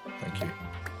 please? Thank you.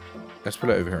 Let's put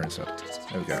it over here instead.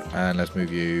 There we go. And let's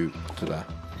move you to there.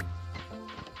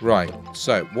 Right,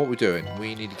 so what we're doing,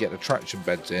 we need to get the traction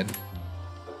beds in.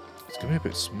 It's going to be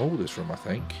a bit small, this room, I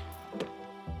think.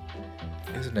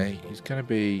 Isn't he? He's going to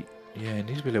be... Yeah, he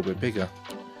needs to be a little bit bigger.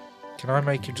 Can I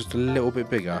make him just a little bit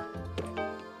bigger?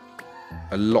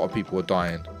 A lot of people are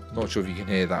dying. Not sure if you can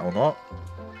hear that or not.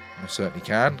 I certainly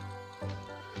can.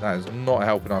 That is not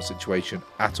helping our situation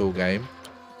at all, game.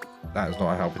 That is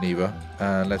not helping either.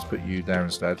 Let's put you there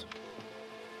instead.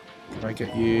 Can I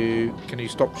get you... Can you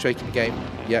stop shaking the game?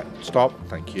 Yeah, stop.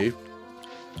 Thank you.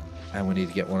 And we need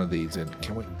to get one of these in.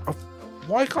 Can we... Oh,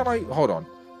 why can't I... Hold on.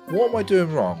 What am I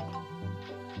doing wrong?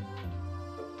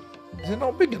 Is it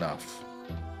not big enough?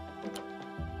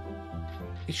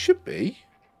 It should be.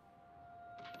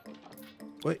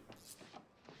 Wait.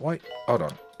 Why? Hold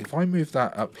on. If I move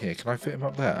that up here, can I fit him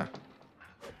up there?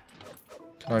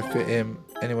 Can I fit him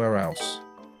anywhere else?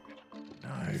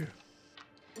 No.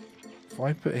 If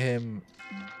I put him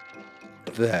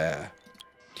there,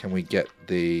 can we get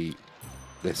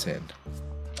this in?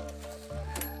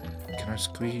 Can I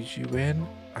squeeze you in?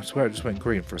 I swear it just went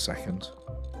green for a second.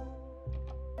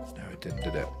 No, it didn't,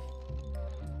 did it?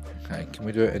 Okay, can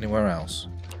we do it anywhere else?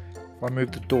 If I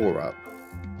move the door up,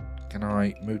 can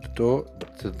I move the door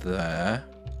to there?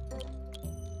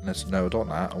 No, I don't want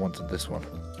that. I wanted this one.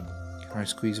 Can I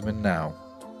squeeze him in now?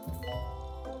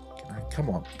 Can I? Come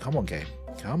on. Come on, game.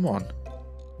 Come on.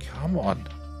 Come on.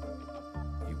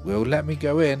 You will let me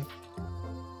go in.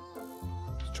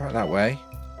 Let's try it that way.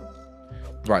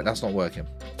 Right, that's not working.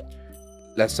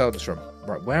 Let's sell this room.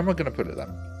 Right, where am I going to put it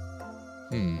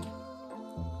then?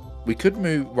 We could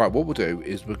move... Right, what we'll do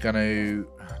is we're going to...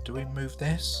 Do we move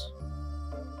this?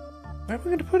 Where are we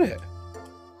going to put it?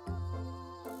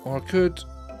 Or I could...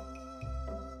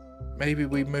 Maybe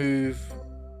we move...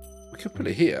 We could put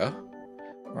it here.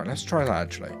 Right, let's try that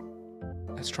actually.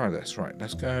 Let's try this. Right,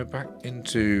 let's go back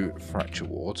into Fracture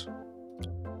Ward.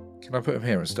 Can I put him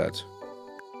here instead?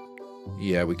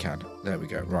 Yeah, we can. There we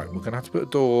go. Right, we're going to have to put a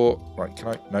door... Right, can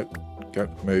I... Nope. Go.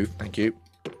 Move. Thank you.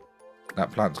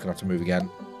 That plant's going to have to move again.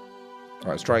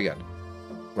 Right, let's try again.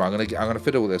 Right, I'm gonna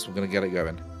fiddle with this. We're going to get it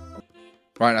going.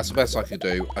 Right, that's the best I could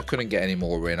do. I couldn't get any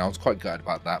more in. I was quite glad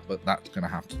about that, but that's going to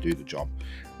have to do the job.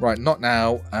 Right, not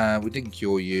now. We didn't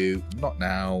cure you. Not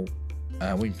now.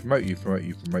 We can promote you, promote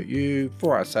you, promote you.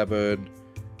 4 out of 7.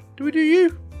 Do we do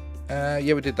you?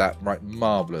 Yeah, we did that. Right,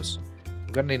 marvellous.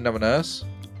 We're going to need another nurse.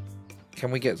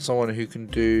 Can we get someone who can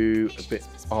do a bit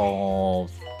of... Oh,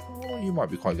 you might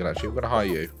be quite good, actually. We're going to hire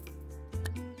you.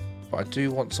 But I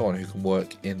do want someone who can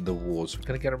work in the wards. We're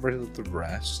going to get rid of the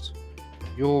rest.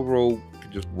 Your all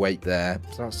can just wait there.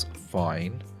 So that's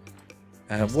fine.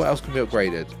 What else can be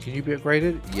upgraded? Can you be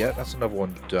upgraded? Yeah, that's another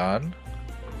one done.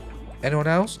 Anyone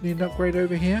else need an upgrade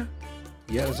over here?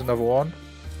 Yeah, there's another one.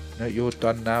 No, you're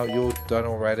done now. You're done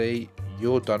already.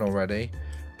 You're done already.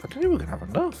 I don't think we're going to have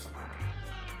enough.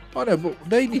 Oh no, but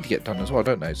they need to get done as well,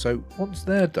 don't they? So once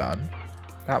they're done,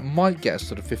 that might get us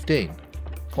to the 15.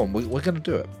 Come on, we're going to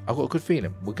do it. I've got a good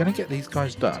feeling. We're going to get these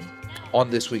guys done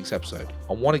on this week's episode.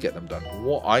 I want to get them done.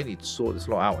 What I need to sort this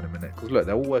lot out in a minute. Because look,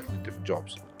 they're all working in different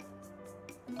jobs.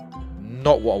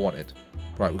 Not what I wanted.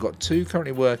 Right, we've got 2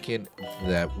 currently working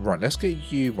there. Right, let's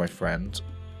get you, my friend.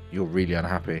 You're really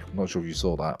unhappy. I'm not sure if you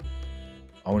saw that.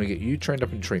 I want to get you trained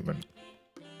up in treatment.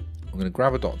 I'm going to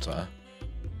grab a doctor.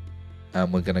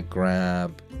 And we're going to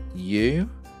grab you.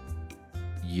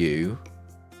 You.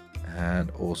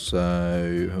 And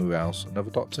also, who else? Another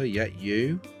doctor? Yeah,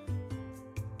 you.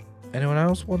 Anyone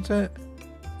else want it?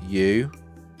 You.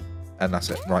 And that's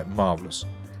it. Right, marvellous.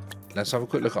 Let's have a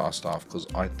quick look at our staff, because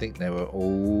I think they were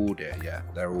all there. Yeah,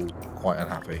 they're all quite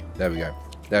unhappy. There we go.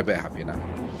 They're a bit happier now.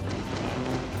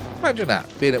 Imagine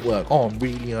that, being at work. Oh, I'm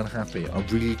really unhappy. I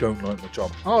really don't like my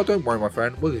job. Oh, don't worry, my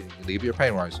friend. We're going to give you a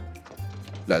pay rise.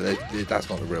 No, that's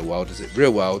not the real world, is it?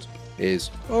 Real world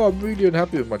is, oh, I'm really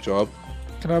unhappy with my job.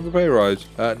 Can I have a pay rise?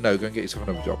 No, go and get yourself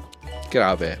another job. Get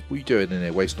out of here. What are you doing in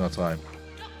here, wasting our time?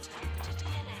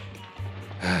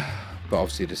 But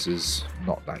obviously this is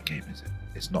not that game, is it?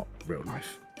 It's not real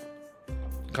life.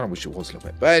 Kind of wish it was a little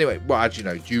bit. But anyway, well, as you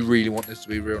know, do you really want this to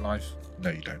be real life?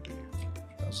 No, you don't, do you?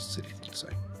 That was a silly thing to say.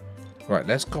 Right,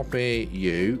 let's copy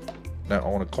you. No, I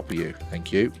want to copy you.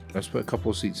 Thank you. Let's put a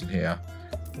couple of seats in here.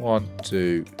 1,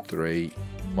 2, 3.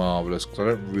 Marvellous, because I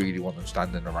don't really want them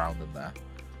standing around in there.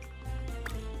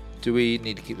 Do we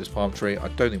need to keep this palm tree? I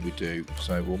don't think we do.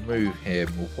 So we'll move him.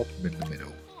 We'll pop him in the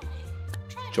middle.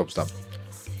 Job's done.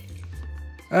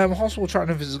 Hospital track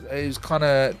is kind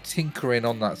of tinkering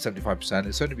on that 75%.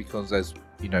 It's only because there's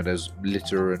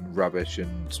litter and rubbish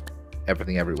and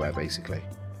everything everywhere basically.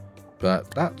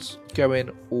 But that's going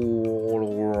all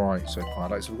right so far.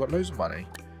 Like, so we've got loads of money.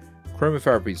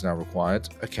 Chromotherapy is now required.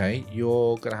 Okay,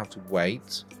 you're gonna have to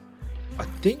wait. I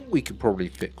think we could probably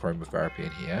fit chromotherapy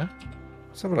in here.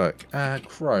 Let's have a look.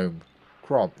 Chrome.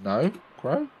 No.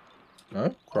 Chrome?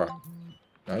 No. Chrome.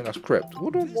 No, that's crypt.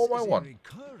 What do I want?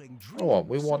 Oh,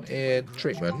 we wanted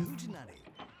treatment.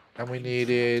 And we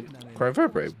needed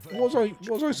chromotherapy. What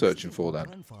was I searching for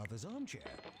then?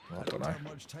 I don't know.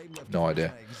 No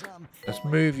idea. Let's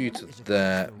move you to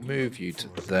there. Move you to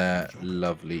there.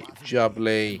 Lovely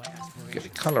jubbly. Get the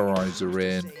colorizer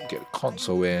in. Get the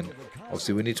console in.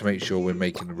 Obviously, we need to make sure we're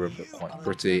making the room look quite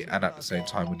pretty. And at the same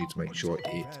time, we need to make sure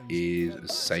it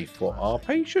is safe for our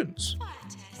patients.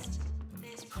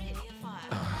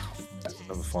 There's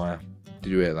another fire. Did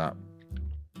you hear that?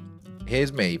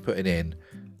 Here's me putting in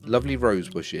lovely rose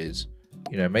bushes.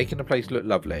 You know, making the place look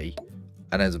lovely.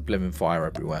 And there's a blimmin' fire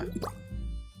everywhere.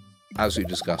 Absolutely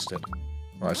disgusting.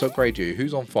 Right, so upgrade you.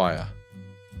 Who's on fire?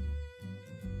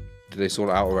 Did they sort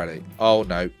it out already? Oh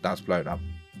no, that's blown up.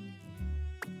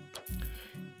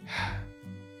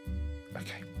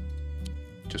 Okay.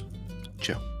 Just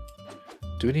chill.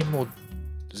 Do we need more?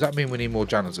 Does that mean we need more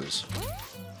janitors?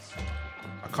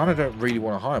 I kind of don't really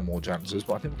want to hire more janitors,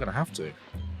 but I think we're going to have to.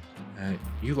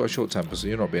 You've got a short temper, so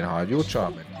you're not being hired. You're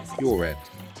charming. You're in.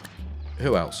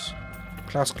 Who else?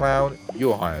 Class clown,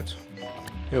 you're hired.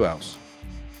 Who else?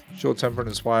 Short temper and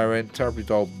inspiring, terribly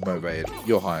dull, motivated.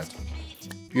 You're hired.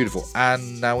 Beautiful.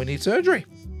 And now we need surgery.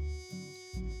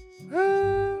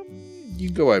 You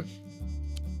can go home.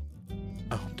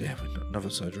 Oh dear, we've got another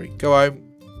surgery. Go home.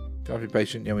 Go have your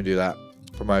patient. Yeah, we do that.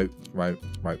 Promote. Right,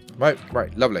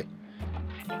 lovely.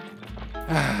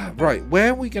 Right,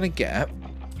 where are we going to get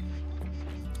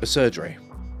a surgery?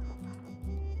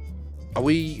 Are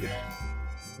we...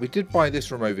 We did buy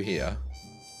this room over here.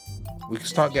 We can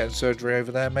start getting surgery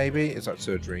over there, maybe? Is that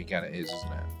surgery? Again, it is,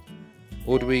 isn't it?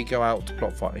 Or do we go out to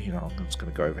plot fire? You know, I'm just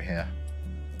going to go over here.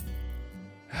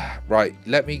 Right,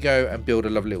 let me go and build a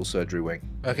lovely little surgery wing.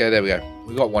 Okay, there we go.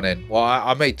 We got one in. Well,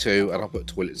 I made 2, and I'll put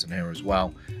toilets in here as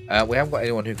well. We haven't got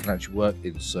anyone who can actually work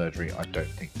in surgery. I don't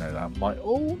think. No, that might...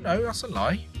 Oh, no, that's a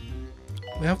lie.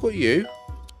 We have got you.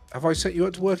 Have I set you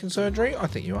up to work in surgery? I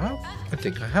think you have. I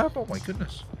think I have. Oh, my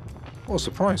goodness. What a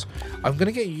surprise. I'm going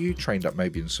to get you trained up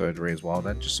maybe in surgery as well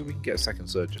then, just so we can get a second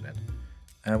surgeon in.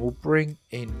 And we'll bring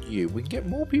in you. We can get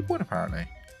more people in apparently.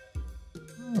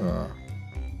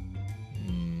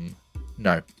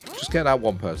 No, just get that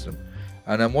one person.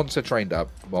 And then once they're trained up,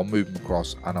 I'll move them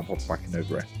across and I'll pop back in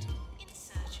over here.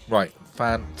 Right,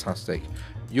 fantastic.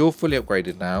 You're fully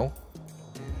upgraded now.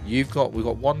 We've got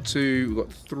 1, 2, we've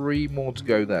got 3 more to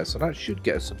go there. So that should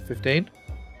get us to 15,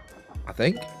 I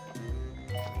think.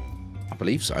 I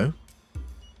believe so.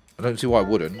 I don't see why I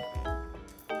wouldn't.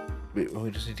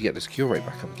 we just need to get this cure rate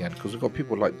back up again because we've got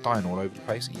people like dying all over the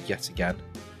place yet again.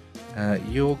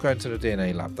 You're going to the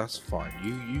DNA lab. That's fine.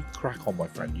 You crack on, my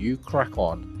friend. You crack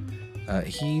on.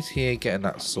 He's here getting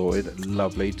that sorted.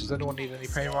 Lovely. Does anyone need any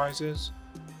pay rises?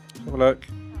 Let's have a look.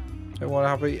 Everyone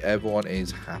happy? Everyone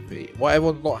is happy. Well,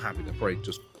 everyone's not happy. They're probably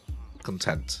just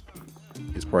content.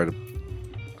 It's probably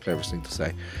the cleverest thing to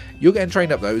say. You're getting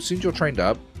trained up though. As soon as you're trained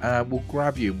up, we'll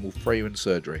grab you and we'll throw you in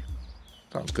surgery.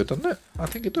 Sounds good, doesn't it? I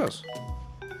think it does.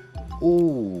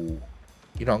 Ooh.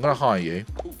 You know, I'm going to hire you.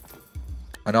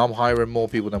 I know I'm hiring more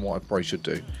people than what I probably should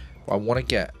do. But I want to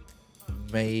get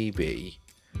maybe...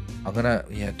 I'm going to...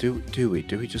 Yeah, do we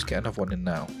just get another one in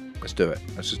now? Let's do it.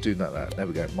 Let's just do that. There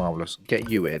we go. Marvellous. Get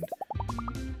you in.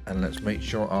 And let's make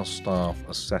sure our staff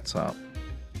are set up.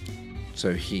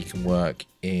 So he can work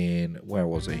in... Where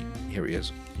was he? Here he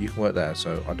is. You can work there.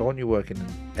 So I don't want you working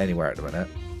anywhere at the minute.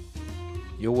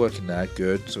 You're working there.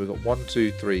 Good. So we've got 1,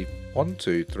 2, 3... 1,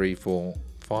 2, 3, 4,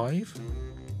 5?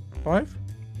 5?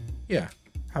 Yeah.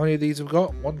 How many of these have we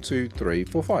got? 1, 2, 3,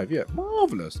 4, 5. Yeah.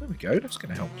 Marvellous. There we go. That's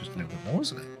going to help just a little bit more,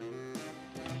 isn't it?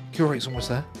 Cure rate's almost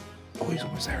there. Oh, he's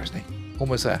almost there, isn't he?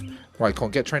 Almost there. Right, come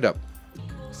on. Get trained up.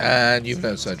 And you've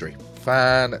learned surgery.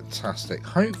 Fantastic.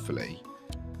 Hopefully...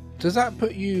 Does that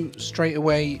put you straight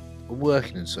away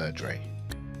working in surgery?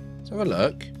 Let's have a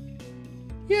look.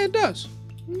 Yeah, it does.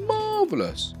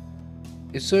 Marvellous.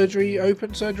 Is surgery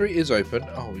open? Surgery is open.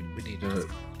 Oh, we need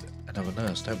another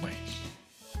nurse, don't we?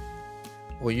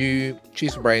 Well, you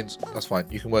cheese and brains. That's fine.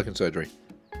 You can work in surgery.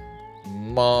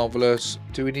 Marvellous.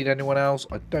 Do we need anyone else?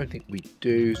 I don't think we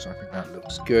do, so I think that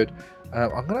looks good.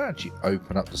 I'm going to actually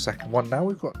open up the second one. Now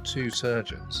we've got 2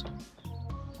 surgeons.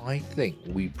 I think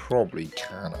we probably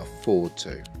can afford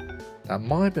to. That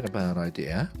might have been a bad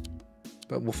idea,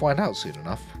 but we'll find out soon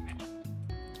enough.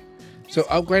 So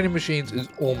upgrading machines is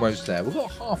almost there. We've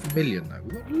got 500,000 though.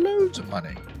 We've got loads of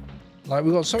money. Like,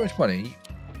 we've got so much money.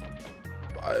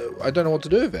 I don't know what to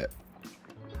do with it.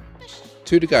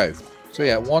 2 to go. So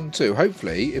yeah, 1, 2.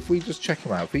 Hopefully, if we just check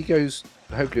him out, if he goes,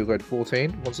 hopefully we'll go to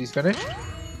 14 once he's finished.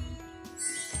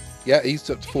 Yeah, he's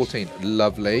up to 14.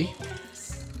 Lovely.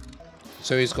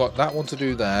 So he's got that one to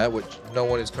do there, which no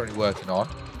one is currently working on.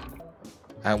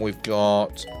 And we've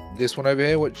got this one over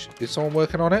here, which is someone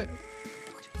working on it?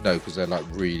 No, because they're like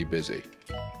really busy.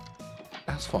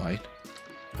 That's fine.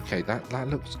 Okay, that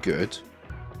looks good.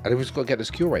 And then we've just got to get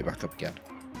this cure rate back up again.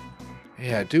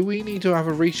 Yeah, do we need to have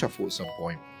a reshuffle at some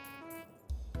point?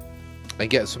 And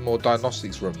get some more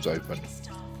diagnostics rooms open?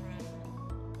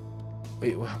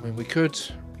 I mean, we could...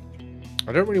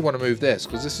 I don't really want to move this,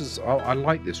 because this is... I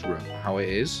like this room, how it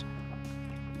is.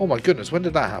 Oh my goodness, when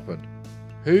did that happen?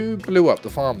 Who blew up the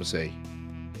pharmacy?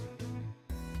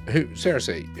 Who,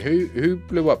 seriously, who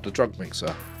blew up the drug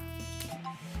mixer?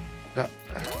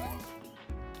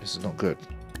 This is not good.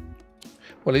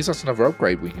 Well, at least that's another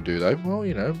upgrade we can do, though. Well,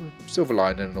 you know, silver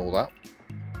lining and all that.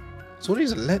 So all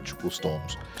these electrical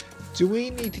storms. Do we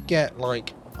need to get,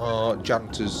 like, our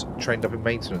janitors trained up in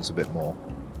maintenance a bit more?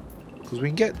 Because we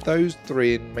can get those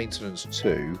 3 in maintenance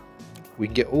too. We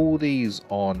can get all these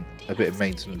on a bit of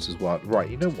maintenance as well. Right,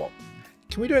 you know what?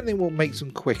 Can we do anything that will make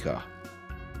them quicker?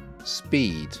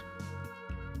 Speed.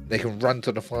 They can run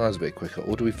to the fires a bit quicker.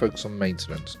 Or do we focus on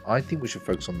maintenance? I think we should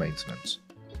focus on maintenance.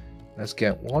 Let's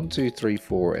get 1, 2, 3,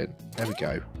 4 in. There we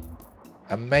go.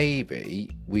 And maybe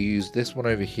we use this one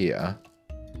over here.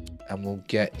 And we'll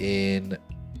get in...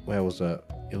 Where was it?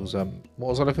 It was... What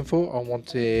was I looking for? I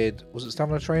wanted... Was it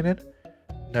stamina training?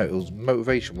 No, it was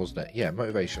motivation, wasn't it? Yeah,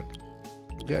 motivation.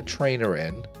 We'll get a trainer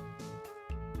in.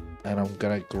 And I'm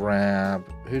going to grab...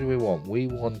 Who do we want? We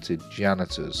wanted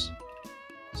janitors.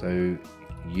 So,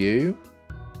 your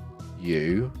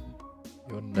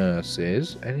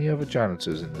nurses. Any other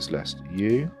janitors in this list?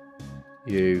 You.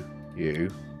 Yeah,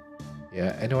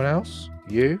 anyone else?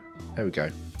 You. There we go.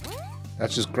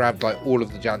 That's just grabbed like all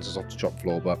of the janitors off the shop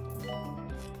floor, but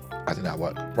I think that'll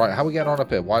work. Right, how are we getting on up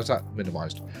here? Why is that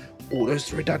minimised? Oh, those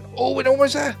 3 done. Oh, we're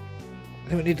almost there. I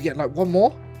think we need to get like 1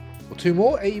 more or 2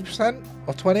 more. 80%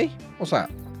 of 20. What's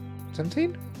that?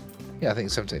 17? Yeah, I think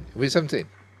it's 17. It'll be 17.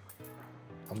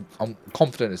 I'm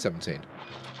confident it's 17.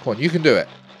 Come on, you can do it.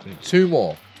 We need 2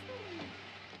 more.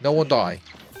 No one die.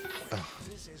 Oh,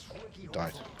 you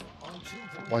died.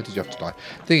 Why did you have to die?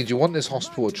 The thing is, you want this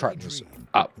hospital attractiveness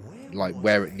up, like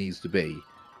where it needs to be,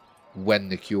 when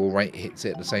the cure rate hits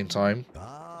it at the same time.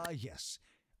 Ah, yes.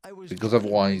 Because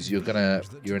otherwise you're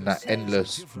in that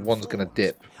endless, one's gonna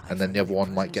dip and then the other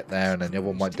one might get there and then the other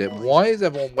one might dip. Why is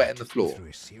everyone wetting the floor?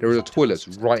 There are toilets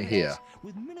right here.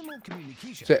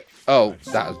 So, oh,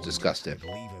 that was disgusting.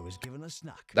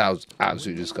 That was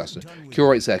absolutely disgusting. Cure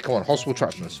rate's there. Come on, hospital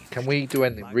attractiveness. Can we do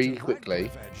anything really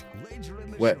quickly?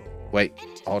 Wait,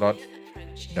 hold on.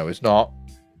 No, it's not.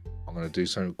 I'm going to do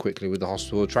something quickly with the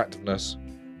hospital attractiveness.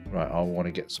 Right, I want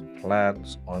to get some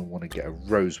plants. I want to get a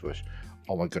rose bush.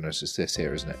 Oh my goodness, it's this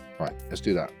here, isn't it? Right, let's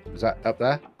do that. Is that up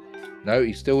there? No,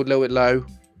 he's still a little bit low.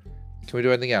 Can we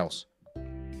do anything else?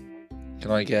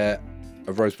 Can I get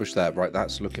a rose bush there? Right,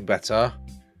 that's looking better.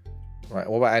 Right,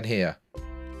 what about in here?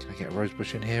 Can I get a rose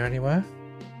bush in here anywhere?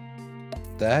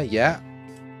 There, yeah.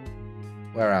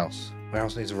 Where else? Where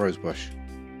else needs a rose bush?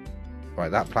 Right,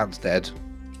 that plant's dead.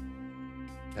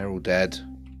 They're all dead.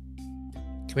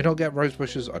 Can we not get rose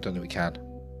bushes? I don't think we can.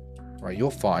 Right,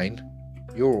 you're fine.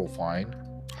 You're all fine.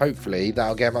 Hopefully,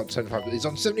 that'll get him up to 75. He's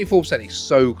on 74%. He's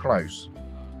so close.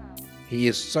 He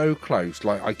is so close.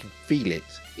 Like, I can feel it.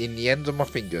 In the ends of my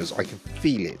fingers, I can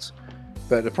feel it.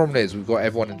 But the problem is, we've got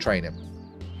everyone in training.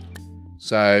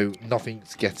 So,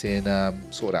 nothing's getting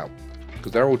sorted out.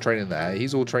 Because they're all training there.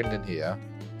 He's all training in here.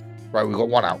 Right, we've got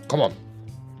one out. Come on.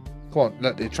 Come on.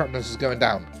 Look, the attractiveness is going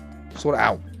down. Sort it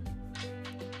out.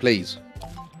 Please.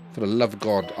 For the love of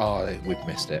God. Oh, we've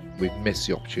missed it. We've missed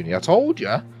the opportunity. I told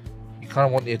you. You kind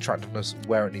of want the attractiveness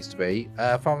where it needs to be.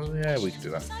 Farmers, yeah, we can do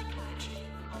that.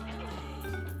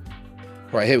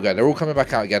 Right, here we go. They're all coming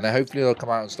back out again. Now, hopefully they'll come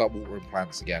out and start watering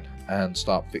plants again. And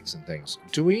start fixing things.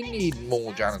 Do we need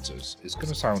more janitors? It's going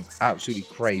to sound absolutely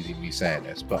crazy me saying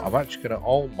this. But I'm actually going to...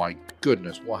 Oh my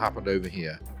goodness. What happened over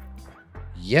here?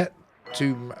 Yet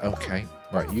to... Okay.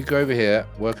 Right, you go over here.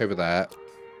 Work over there.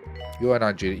 You're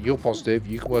NIG. You're positive.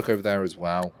 You can work over there as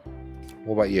well.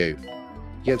 What about you?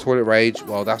 You get toilet rage.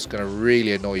 Well, that's going to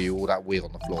really annoy you. All that wheel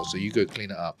on the floor. So you go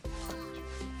clean it up.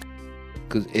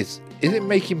 Because is it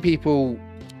making people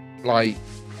like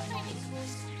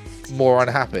more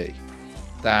unhappy?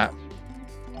 That,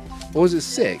 or is it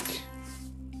sick?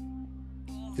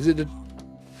 Is it the?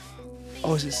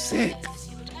 Oh, is it sick?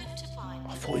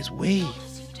 I thought it's weed.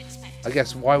 I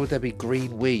guess why would there be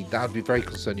green weed? That would be very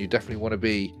concerned. You definitely want to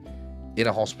be in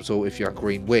a hospital if you have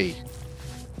green weed.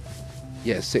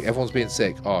 Yeah, sick. Everyone's being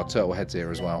sick. Oh, turtle head's here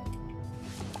as well.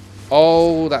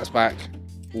 Oh, that's back.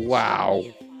 Wow.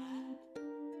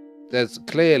 There's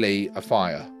clearly a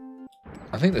fire.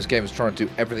 I think this game is trying to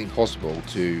do everything possible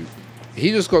to...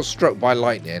 He just got struck by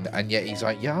lightning and yet he's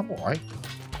like, yeah, I'm alright.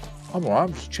 I'm alright,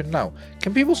 I'm just chilling out.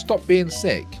 Can people stop being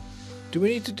sick? Do we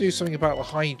need to do something about the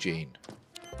hygiene?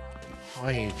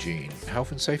 Hygiene.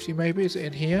 Health and safety maybe? Is it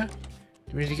in here?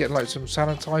 Do we need to get like some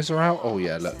sanitizer out? Oh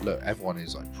yeah, look, everyone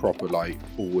is like proper like,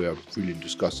 oh, we're feeling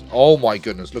disgusting. Oh my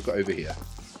goodness, look at over here.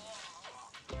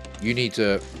 You need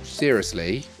to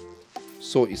seriously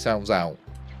sort yourselves out.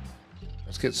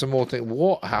 Let's get some more things.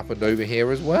 What happened over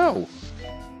here as well?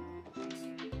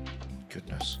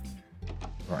 Goodness.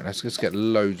 Right, let's just get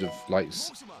loads of like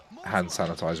hand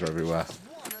sanitizer everywhere.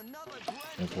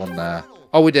 There's one there.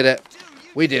 Oh, we did it.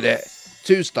 We did it.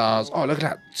 2 stars. Oh, look at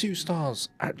that. 2 stars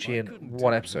actually in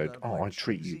one episode. Oh, I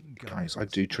treat you guys. I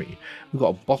do treat you. We've got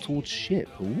a bottled ship.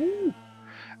 Ooh.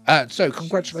 So,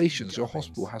 congratulations. Your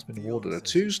hospital has been awarded a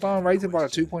 2-star rating by the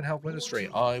 2-point health ministry.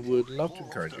 I would love to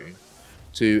encourage you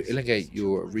to elongate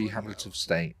your rehabilitative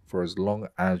stay for as long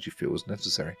as you feel is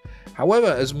necessary. However,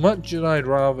 as much as I'd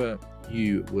rather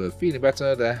you were feeling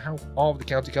better, the health of the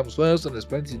county comes first, and there's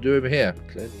plenty to do over here.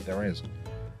 Clearly there is.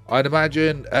 I'd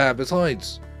imagine,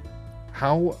 besides,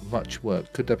 how much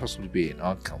work could there possibly be in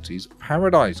our county's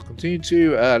paradise? Continue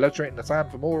to letterate in the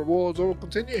sand for more rewards, or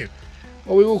continue?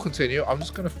 Well, we will continue. I'm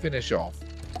just going to finish off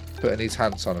putting these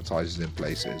hand sanitizers in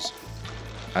places.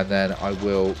 And then I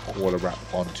will call a wrap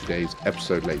on today's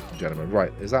episode, ladies and gentlemen.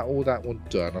 Right, is that all that one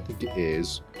done? I think it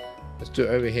is. Let's do it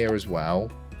over here as well.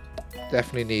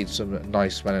 Definitely need some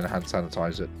nice smelling hand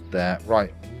sanitizer there.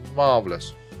 Right,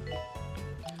 marvellous.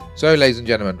 So, ladies and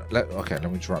gentlemen, let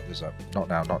me just wrap this up. Not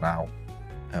now, not now.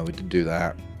 We didn't do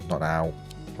that. Not now.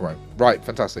 Right,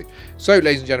 fantastic. So,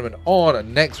 ladies and gentlemen,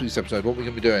 on next week's episode, what we're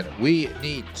going to be doing, we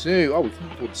need to... Oh, we can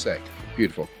afford the sec.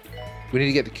 Beautiful. We need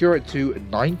to get the cure rate to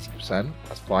 90%.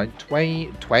 That's fine.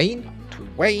 Train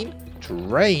 20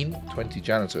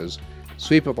 janitors.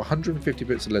 Sweep up 150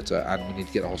 bits of litter, and we need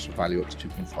to get the hospital value up to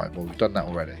 2.5. Well, we've done that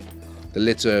already. The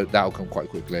litter, that'll come quite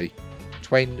quickly.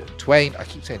 I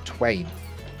keep saying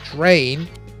Train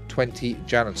 20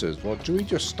 janitors. Well, do we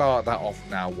just start that off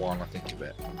now while I think of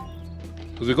it?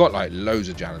 Because we've got like loads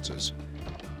of janitors.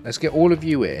 Let's get all of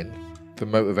you in for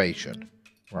motivation.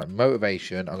 Right,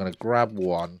 motivation. I'm going to grab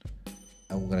one.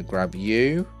 And we're going to grab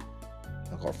you.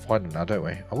 I've got to find them now, don't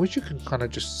we? I wish you can kind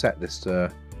of just set this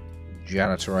to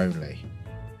janitor only.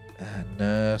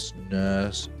 Nurse,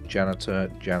 nurse,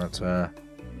 janitor, janitor,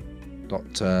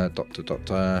 doctor, doctor,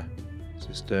 doctor,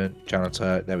 assistant,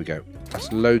 janitor. There we go.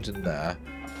 That's loads in there.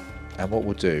 And what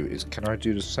we'll do is, can I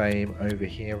do the same over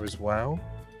here as well?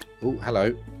 Oh,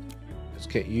 hello. Let's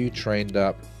get you trained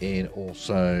up in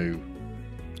also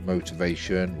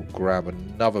motivation. We'll grab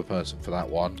another person for that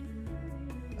one.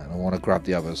 And I want to grab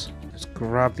the others. Let's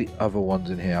grab the other ones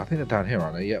in here. I think they're down here,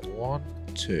 aren't they? Yep. 1,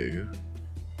 2,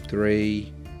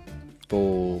 3,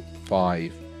 4,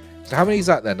 5. So how many is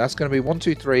that then? That's going to be 1,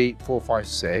 2, 3, 4, 5,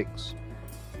 6.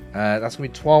 That's going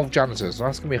to be 12 janitors. So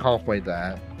that's going to be halfway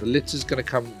there. The litter's going to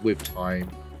come with time.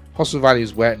 Hospital value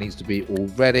is where it needs to be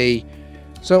already.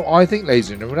 So I think, ladies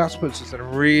and gentlemen, that puts us in a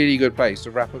really good place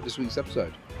to wrap up this week's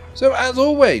episode. So as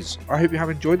always, I hope you have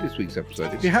enjoyed this week's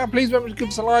episode. If you have, please remember to give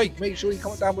us a like. Make sure you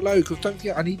comment down below, because don't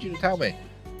forget, I need you to tell me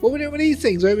what we're doing with these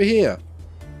things over here.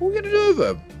 What are we going to do with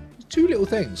them? There's 2 little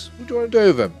things. What do you want to do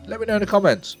with them? Let me know in the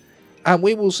comments. And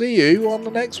we will see you on the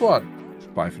next one.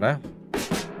 Bye for now.